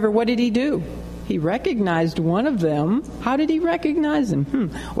 However, what did he do? He recognized one of them. How did he recognize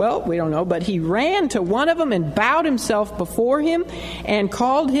him? Well, we don't know, but he ran to one of them and bowed himself before him and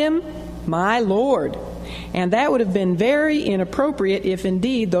called him my Lord. And that would have been very inappropriate if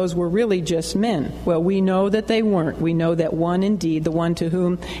indeed those were really just men. Well, we know that they weren't. We know that one indeed, the one to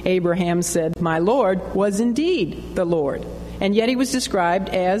whom Abraham said, my Lord, was indeed the Lord. And yet he was described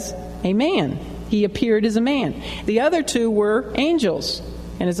as a man. He appeared as a man. The other 2 were angels.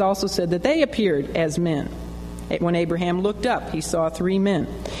 And it's also said that they appeared as men. When Abraham looked up, he saw 3 men.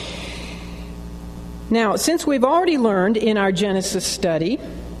 Now, since we've already learned in our Genesis study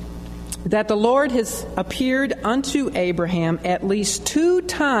that the Lord has appeared unto Abraham at least 2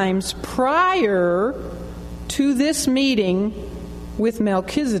 times prior to this meeting with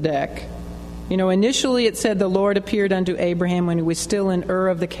Melchizedek. You know, initially it said the Lord appeared unto Abraham when he was still in Ur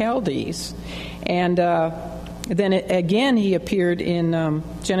of the Chaldees. And then again he appeared in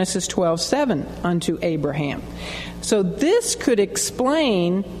Genesis 12:7 unto Abraham. So this could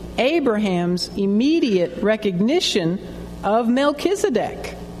explain Abraham's immediate recognition of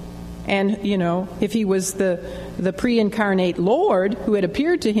Melchizedek. And, you know, if he was the pre-incarnate Lord who had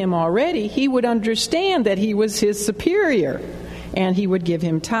appeared to him already, he would understand that he was his superior, and he would give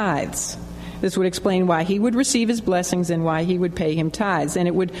him tithes. This would explain why he would receive his blessings and why he would pay him tithes. And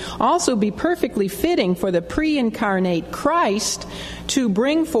it would also be perfectly fitting for the pre-incarnate Christ to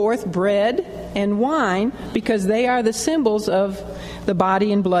bring forth bread and wine, because they are the symbols of the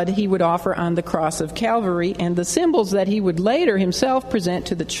body and blood he would offer on the cross of Calvary, and the symbols that he would later himself present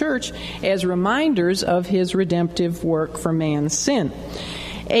to the church as reminders of his redemptive work for man's sin.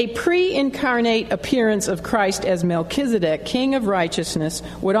 A pre-incarnate appearance of Christ as Melchizedek, King of Righteousness,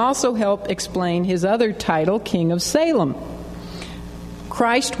 would also help explain his other title, King of Salem.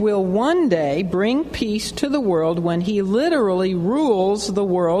 Christ will one day bring peace to the world when he literally rules the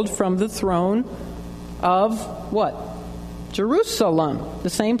world from the throne of what? Jerusalem, the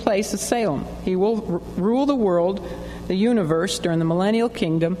same place as Salem. He will rule the world, the universe, during the millennial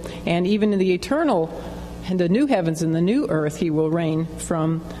kingdom, and even in the eternal and the new heavens and the new earth, he will reign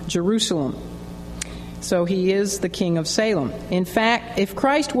from Jerusalem. So he is the King of Salem. In fact, if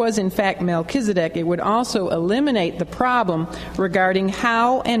Christ was in fact Melchizedek, it would also eliminate the problem regarding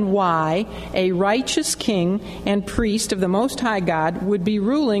how and why a righteous king and priest of the Most High God would be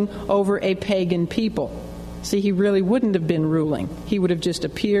ruling over a pagan people. See, he really wouldn't have been ruling. He would have just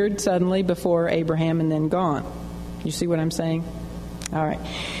appeared suddenly before Abraham and then gone. You see what I'm saying? All right.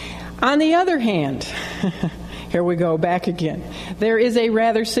 On the other hand, here we go back again. There is a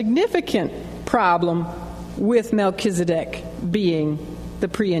rather significant problem with Melchizedek being the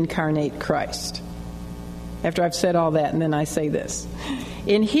pre-incarnate Christ. After I've said all that, and then I say this.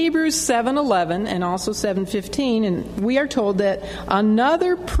 In Hebrews 7:11 and also 7:15, and we are told that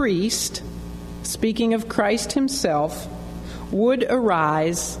another priest, speaking of Christ himself, would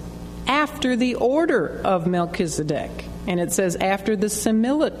arise after the order of Melchizedek. And it says after the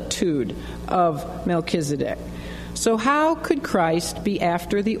similitude of Melchizedek. So how could Christ be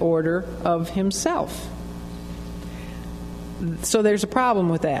after the order of himself? So there's a problem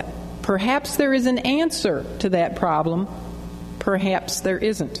with that. Perhaps there is an answer to that problem. Perhaps there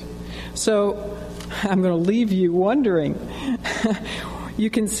isn't. So I'm going to leave you wondering.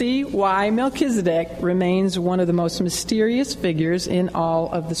 You can see why Melchizedek remains one of the most mysterious figures in all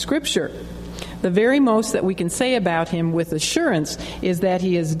of the Scripture. The very most that we can say about him with assurance is that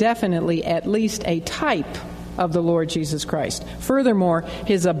he is definitely at least a type of the Lord Jesus Christ. Furthermore,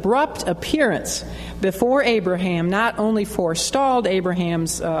 his abrupt appearance before Abraham not only forestalled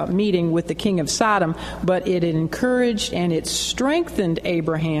Abraham's meeting with the king of Sodom, but it encouraged and it strengthened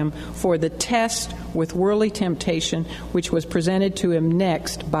Abraham for the test with worldly temptation, which was presented to him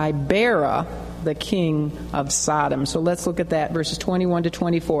next by Bera, the king of Sodom. So let's look at that, verses 21 to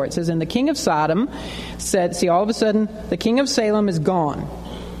 24. It says, and the king of Sodom said, see, all of a sudden, the king of Salem is gone.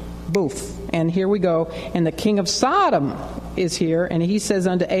 Boof. And here we go. And the king of Sodom is here, and he says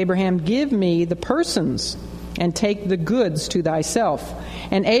unto Abraham, give me the persons, and take the goods to thyself.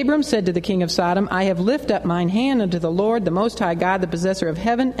 And Abram said to the king of Sodom, I have lifted up mine hand unto the Lord, the Most High God, the possessor of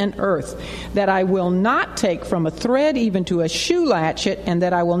heaven and earth, that I will not take from a thread even to a shoe latchet, and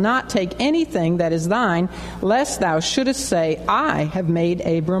that I will not take anything that is thine, lest thou shouldest say, I have made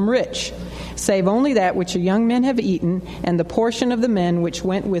Abram rich. Save only that which the young men have eaten, and the portion of the men which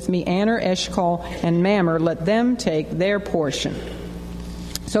went with me, Aner, Eshcol, and Mamre, let them take their portion.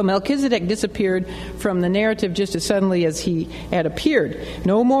 So Melchizedek disappeared from the narrative just as suddenly as he had appeared.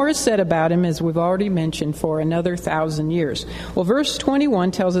 No more is said about him, as we've already mentioned, for another 1,000 years. Well, verse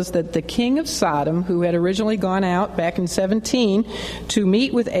 21 tells us that the king of Sodom, who had originally gone out back in 17 to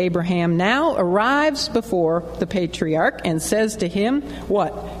meet with Abraham, now arrives before the patriarch and says to him,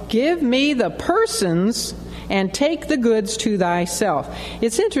 what? Give me the persons and take the goods to thyself.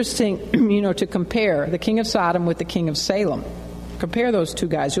 It's interesting, to compare the king of Sodom with the king of Salem. Compare those two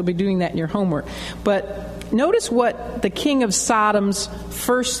guys. You'll be doing that in your homework. But notice what the king of Sodom's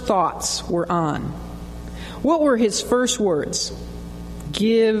first thoughts were on. What were his first words?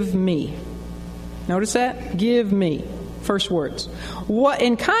 Give me. Notice that? Give me. First words. What,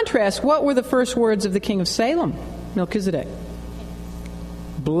 in contrast, what were the first words of the king of Salem, Melchizedek?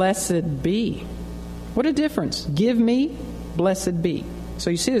 Blessed be. What a difference. Give me, blessed be. So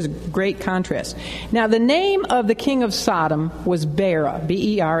you see there's a great contrast. Now, the name of the king of Sodom was Bera,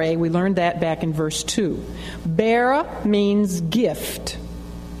 B-E-R-A. We learned that back in verse 2. Bera means gift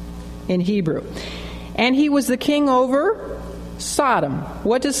in Hebrew. And he was the king over Sodom.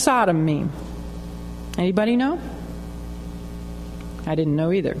 What does Sodom mean? Anybody know? I didn't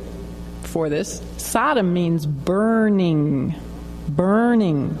know either before this. Sodom means burning.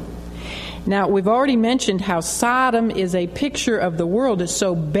 Burning. Now, we've already mentioned how Sodom is a picture of the world.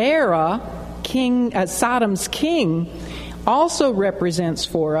 So Bera, Sodom's king, also represents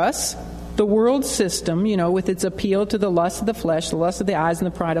for us the world system, with its appeal to the lust of the flesh, the lust of the eyes, and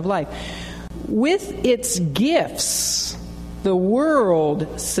the pride of life. With its gifts, the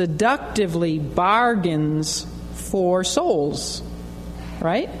world seductively bargains for souls,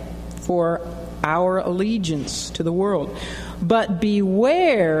 right? For our allegiance to the world. But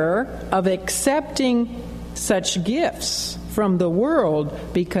beware of accepting such gifts from the world,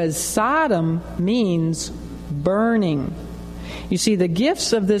 because Sodom means burning. You see, the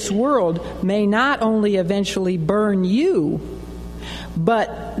gifts of this world may not only eventually burn you,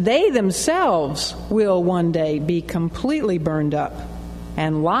 but they themselves will one day be completely burned up.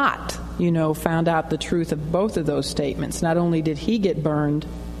 And Lot, found out the truth of both of those statements. Not only did he get burned,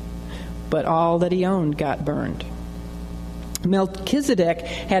 but all that he owned got burned. Melchizedek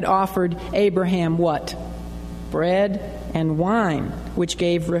had offered Abraham what? Bread and wine, which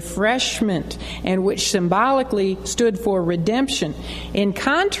gave refreshment and which symbolically stood for redemption. In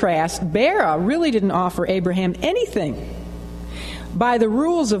contrast, Bera really didn't offer Abraham anything. By the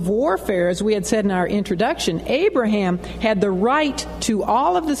rules of warfare, as we had said in our introduction, Abraham had the right to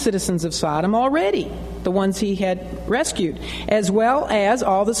all of the citizens of Sodom already, the ones he had rescued, as well as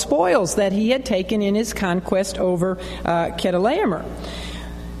all the spoils that he had taken in his conquest over Chedorlaomer.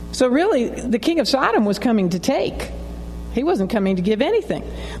 So really, the king of Sodom was coming to take. He wasn't coming to give anything.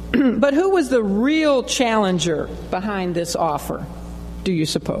 But who was the real challenger behind this offer, do you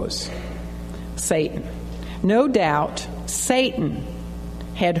suppose? Satan. No doubt, Satan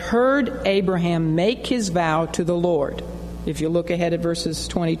had heard Abraham make his vow to the Lord. If you look ahead at verses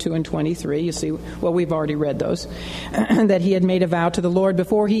 22 and 23, you see, well, we've already read those, that he had made a vow to the Lord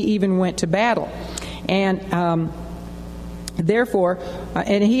before he even went to battle. And therefore,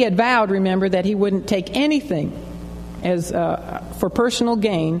 and he had vowed, remember, that he wouldn't take anything as for personal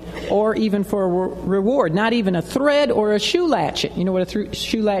gain or even for a reward, not even a thread or a shoe latchet. You know what a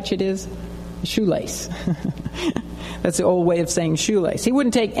shoe latchet is? A shoelace. That's the old way of saying shoelace. He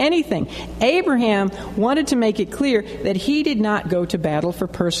wouldn't take anything. Abraham wanted to make it clear that he did not go to battle for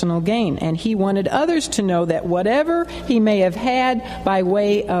personal gain, and he wanted others to know that whatever he may have had by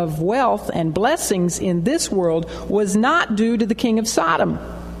way of wealth and blessings in this world was not due to the king of Sodom,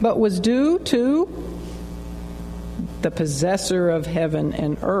 but was due to the possessor of heaven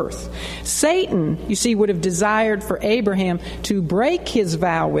and earth. Satan, you see, would have desired for Abraham to break his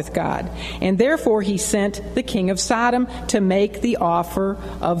vow with God, and therefore he sent the king of Sodom to make the offer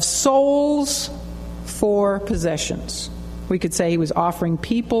of souls for possessions. We could say he was offering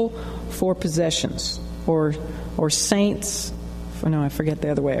people for possessions, or saints. No, I forget the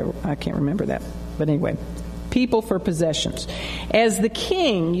other way. I can't remember that. But anyway, people for possessions. As the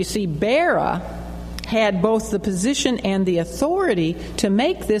king, you see, Bera had both the position and the authority to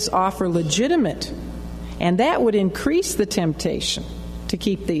make this offer legitimate. And that would increase the temptation to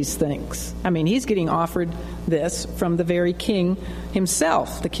keep these things. I mean, he's getting offered this from the very king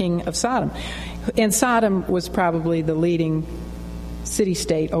himself, the king of Sodom. And Sodom was probably the leading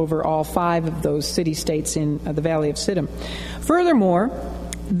city-state over all 5 of those city-states in the Valley of Siddim. Furthermore,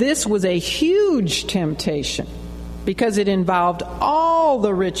 this was a huge temptation because it involved all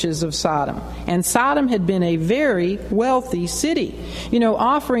the riches of Sodom. And Sodom had been a very wealthy city. You know,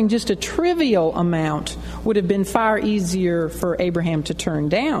 offering just a trivial amount would have been far easier for Abraham to turn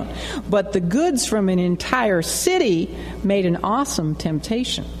down. But the goods from an entire city made an awesome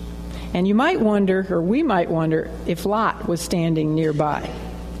temptation. And you might wonder, or we might wonder, if Lot was standing nearby.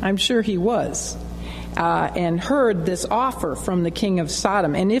 I'm sure he was, and heard this offer from the king of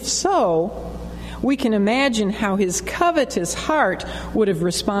Sodom. And if so, we can imagine how his covetous heart would have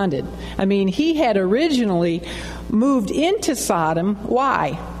responded. I mean, he had originally moved into Sodom.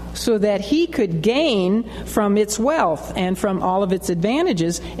 Why? So that he could gain from its wealth and from all of its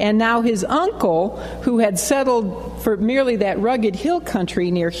advantages. And now his uncle, who had settled for merely that rugged hill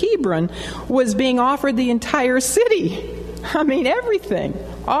country near Hebron, was being offered the entire city. I mean, everything,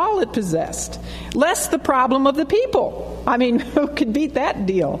 all it possessed, less the problem of the people. I mean, who could beat that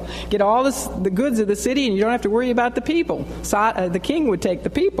deal? Get all the goods of the city and you don't have to worry about the people. The king would take the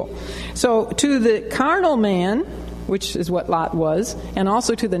people. So to the carnal man, which is what Lot was, and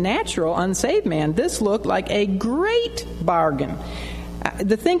also to the natural, unsaved man, this looked like a great bargain.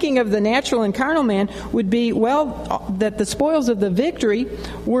 The thinking of the natural and carnal man would be, well, that the spoils of the victory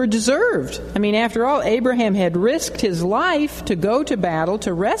were deserved. I mean, after all, Abraham had risked his life to go to battle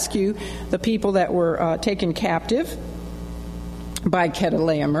to rescue the people that were taken captive by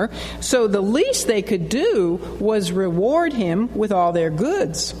Chedorlaomer. So the least they could do was reward him with all their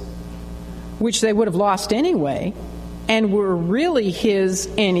goods, which they would have lost anyway, and were really his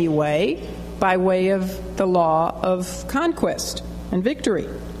anyway by way of the law of conquest and victory.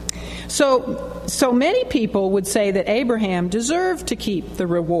 So many people would say that Abraham deserved to keep the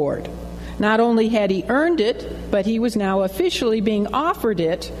reward. Not only had he earned it, but he was now officially being offered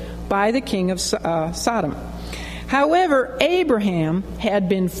it by the king of Sodom. However, Abraham had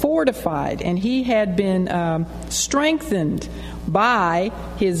been fortified and he had been strengthened by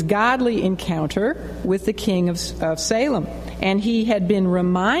his godly encounter with the king of Salem. And he had been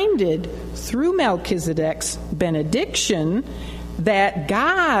reminded through Melchizedek's benediction that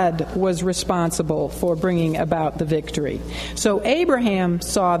God was responsible for bringing about the victory. So Abraham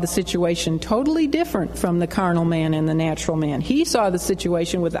saw the situation totally different from the carnal man and the natural man. He saw the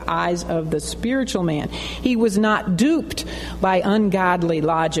situation with the eyes of the spiritual man. He was not duped by ungodly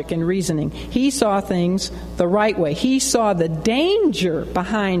logic and reasoning. He saw things the right way. He saw the danger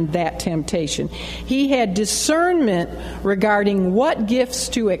behind that temptation. He had discernment regarding what gifts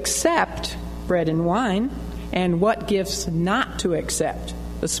to accept, bread and wine, and what gifts not to accept,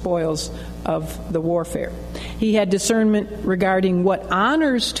 the spoils of the warfare. He had discernment regarding what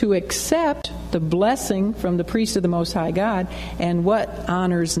honors to accept, the blessing from the priest of the Most High God, and what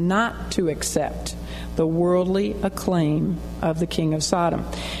honors not to accept, the worldly acclaim of the king of Sodom.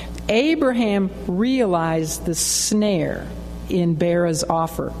 Abraham realized the snare in Bera's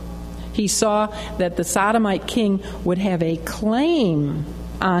offer. He saw that the Sodomite king would have a claim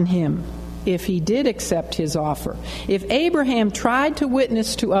on him if he did accept his offer. If Abraham tried to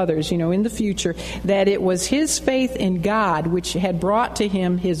witness to others, in the future, that it was his faith in God which had brought to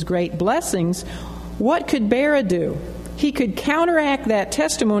him his great blessings, what could Bera do? He could counteract that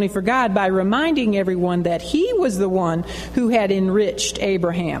testimony for God by reminding everyone that he was the one who had enriched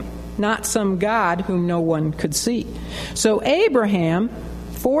Abraham, not some God whom no one could see. So Abraham,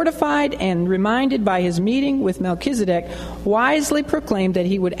 fortified and reminded by his meeting with Melchizedek, wisely proclaimed that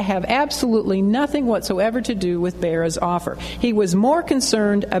he would have absolutely nothing whatsoever to do with Bera's offer. He was more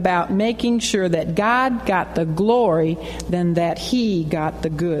concerned about making sure that God got the glory than that he got the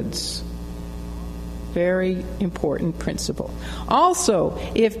goods. Very important principle. Also,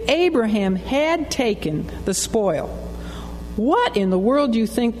 if Abraham had taken the spoil, what in the world do you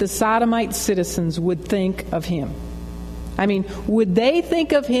think the Sodomite citizens would think of him? I mean, would they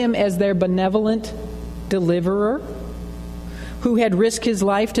think of him as their benevolent deliverer? who had risked his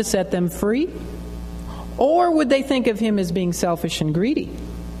life to set them free? Or would they think of him as being selfish and greedy?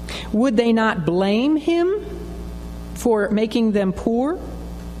 Would they not blame him for making them poor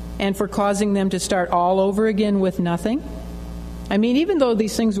and for causing them to start all over again with nothing? I mean, even though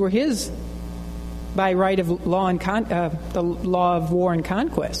these things were his by right of law and the law of war and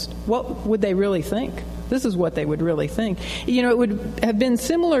conquest, what would they really think? This is what they would really think. You know, it would have been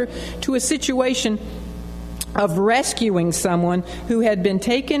similar to a situation of rescuing someone who had been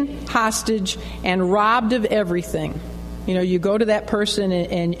taken hostage and robbed of everything. You know, you go to that person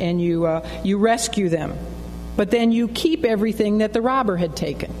and you rescue them, but then you keep everything that the robber had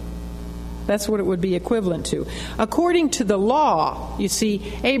taken. That's what it would be equivalent to. According to the law, you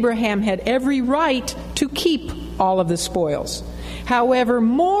see, Abraham had every right to keep all of the spoils. However,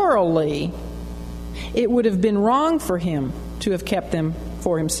 morally, it would have been wrong for him to have kept them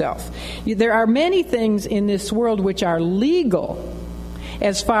for himself. There are many things in this world which are legal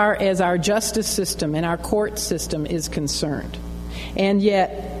as far as our justice system and our court system is concerned. And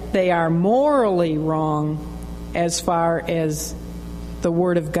yet they are morally wrong as far as the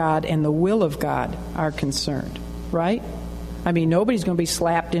Word of God and the will of God are concerned, right? I mean, nobody's going to be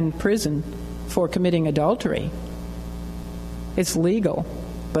slapped in prison for committing adultery. It's legal,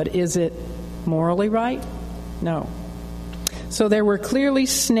 but is it morally right? No. So there were clearly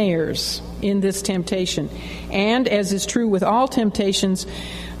snares in this temptation. And as is true with all temptations,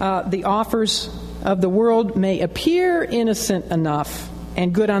 the offers of the world may appear innocent enough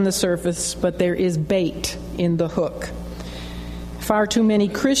and good on the surface, but there is bait in the hook. Far too many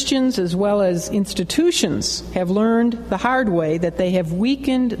Christians as well as institutions have learned the hard way that they have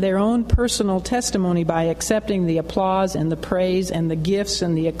weakened their own personal testimony by accepting the applause and the praise and the gifts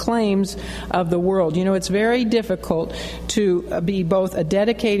and the acclaims of the world. You know, it's very difficult to be both a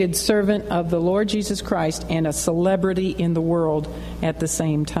dedicated servant of the Lord Jesus Christ and a celebrity in the world at the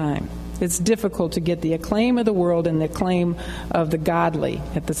same time. It's difficult to get the acclaim of the world and the acclaim of the godly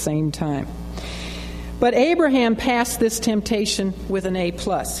at the same time. But Abraham passed this temptation with an A+.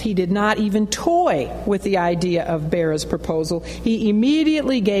 He did not even toy with the idea of Bera's proposal. He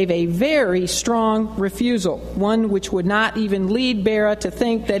immediately gave a very strong refusal, one which would not even lead Bera to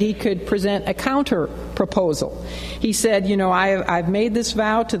think that he could present a counter proposal. He said, you know, I've made this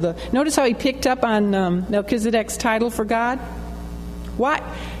vow to the... Notice how he picked up on Melchizedek's title for God? Why?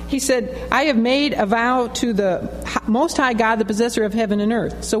 He said, I have made a vow to the Most High God, the possessor of heaven and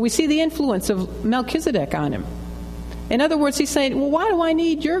earth. So we see the influence of Melchizedek on him. In other words, he's saying, well, why do I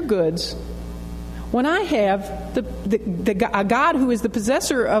need your goods when I have a God who is the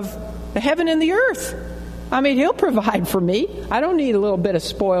possessor of the heaven and the earth? I mean, he'll provide for me. I don't need a little bit of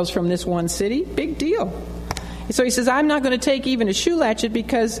spoils from this one city. Big deal. So he says, I'm not going to take even a shoe latchet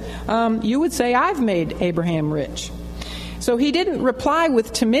because you would say I've made Abraham rich. So he didn't reply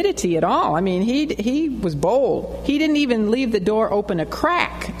with timidity at all. I mean, he was bold. He didn't even leave the door open a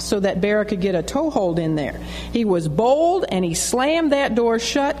crack so that Bera could get a toehold in there. He was bold, and he slammed that door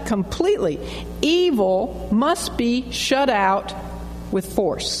shut completely. Evil must be shut out with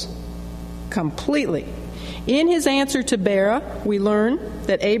force. Completely. In his answer to Bera, we learn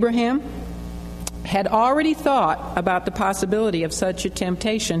that Abraham had already thought about the possibility of such a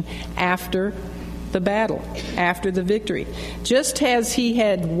temptation after the battle, after the victory. Just as he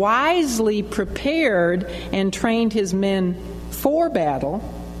had wisely prepared and trained his men for battle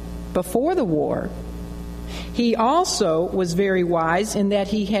before the war, he also was very wise in that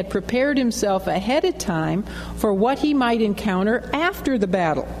he had prepared himself ahead of time for what he might encounter after the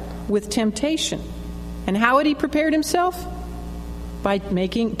battle with temptation. And how had he prepared himself? By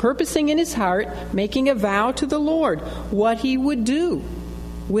purposing in his heart, making a vow to the Lord what he would do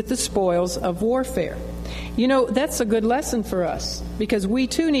with the spoils of warfare. You know, that's a good lesson for us, because we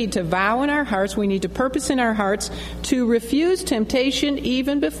too need to vow in our hearts, we need to purpose in our hearts to refuse temptation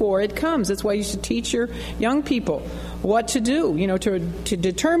even before it comes. That's why you should teach your young people what to do, you know, to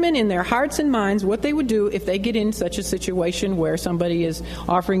determine in their hearts and minds what they would do if they get in such a situation where somebody is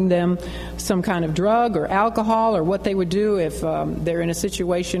offering them some kind of drug or alcohol, or what they would do if they're in a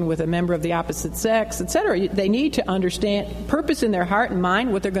situation with a member of the opposite sex, etc. They need to understand, purpose in their heart and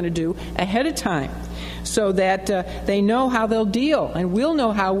mind what they're going to do ahead of time, so that they know how they'll deal, and we'll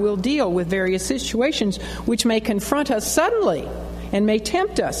know how we'll deal with various situations which may confront us suddenly and may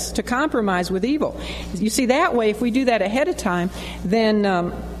tempt us to compromise with evil. You see, that way, if we do that ahead of time, then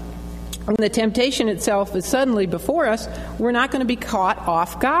when the temptation itself is suddenly before us, we're not going to be caught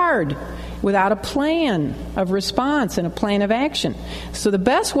off guard without a plan of response and a plan of action. So the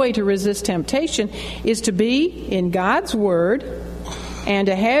best way to resist temptation is to be in God's Word and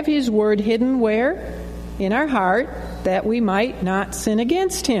to have His Word hidden where? In our heart, that we might not sin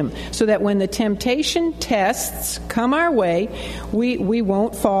against him, so that when the temptation tests come our way, we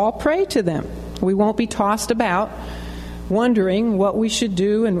won't fall prey to them. We won't be tossed about wondering what we should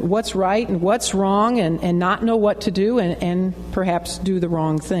do and what's right and what's wrong, and not know what to do, and perhaps do the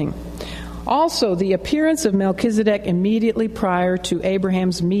wrong thing. Also, the appearance of Melchizedek immediately prior to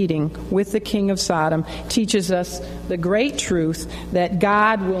Abraham's meeting with the king of Sodom teaches us the great truth that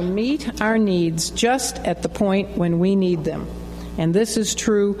God will meet our needs just at the point when we need them. And this is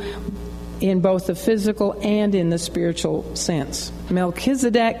true in both the physical and in the spiritual sense.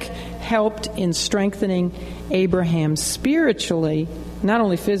 Melchizedek helped in strengthening Abraham spiritually, not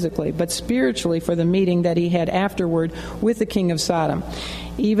only physically, but spiritually, for the meeting that he had afterward with the king of Sodom.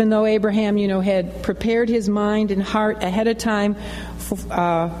 Even though Abraham, had prepared his mind and heart ahead of time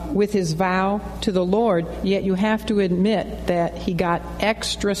with his vow to the Lord, yet you have to admit that he got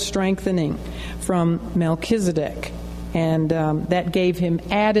extra strengthening from Melchizedek. And that gave him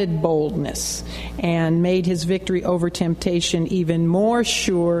added boldness and made his victory over temptation even more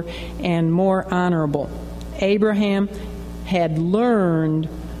sure and more honorable. Abraham had learned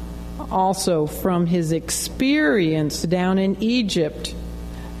also from his experience down in Egypt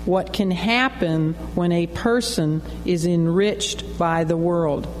what can happen when a person is enriched by the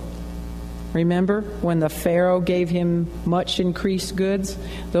world. Remember when the Pharaoh gave him much increased goods?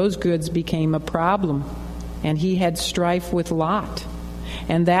 Those goods became a problem, and he had strife with Lot.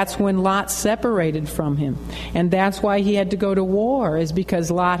 And that's when Lot separated from him. And that's why he had to go to war, is because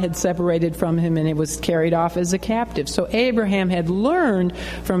Lot had separated from him and it was carried off as a captive. So Abraham had learned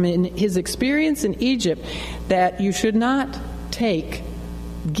from his experience in Egypt that you should not take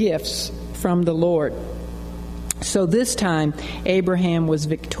gifts from the Lord. So this time, Abraham was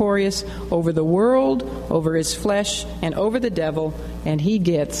victorious over the world, over his flesh, and over the devil, and he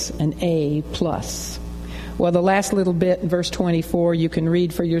gets an A+. Well, the last little bit, verse 24, you can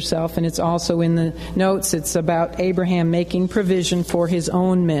read for yourself, and it's also in the notes. It's about Abraham making provision for his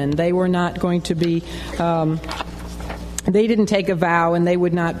own men. They were not going to be... they didn't take a vow, and he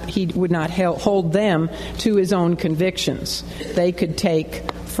would not hold them to his own convictions. They could take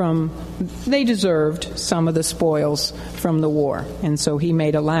they deserved some of the spoils from the war, and so he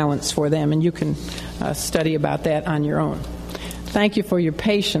made allowance for them, and you can study about that on your own. Thank you for your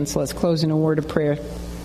patience. Let's close in a word of prayer.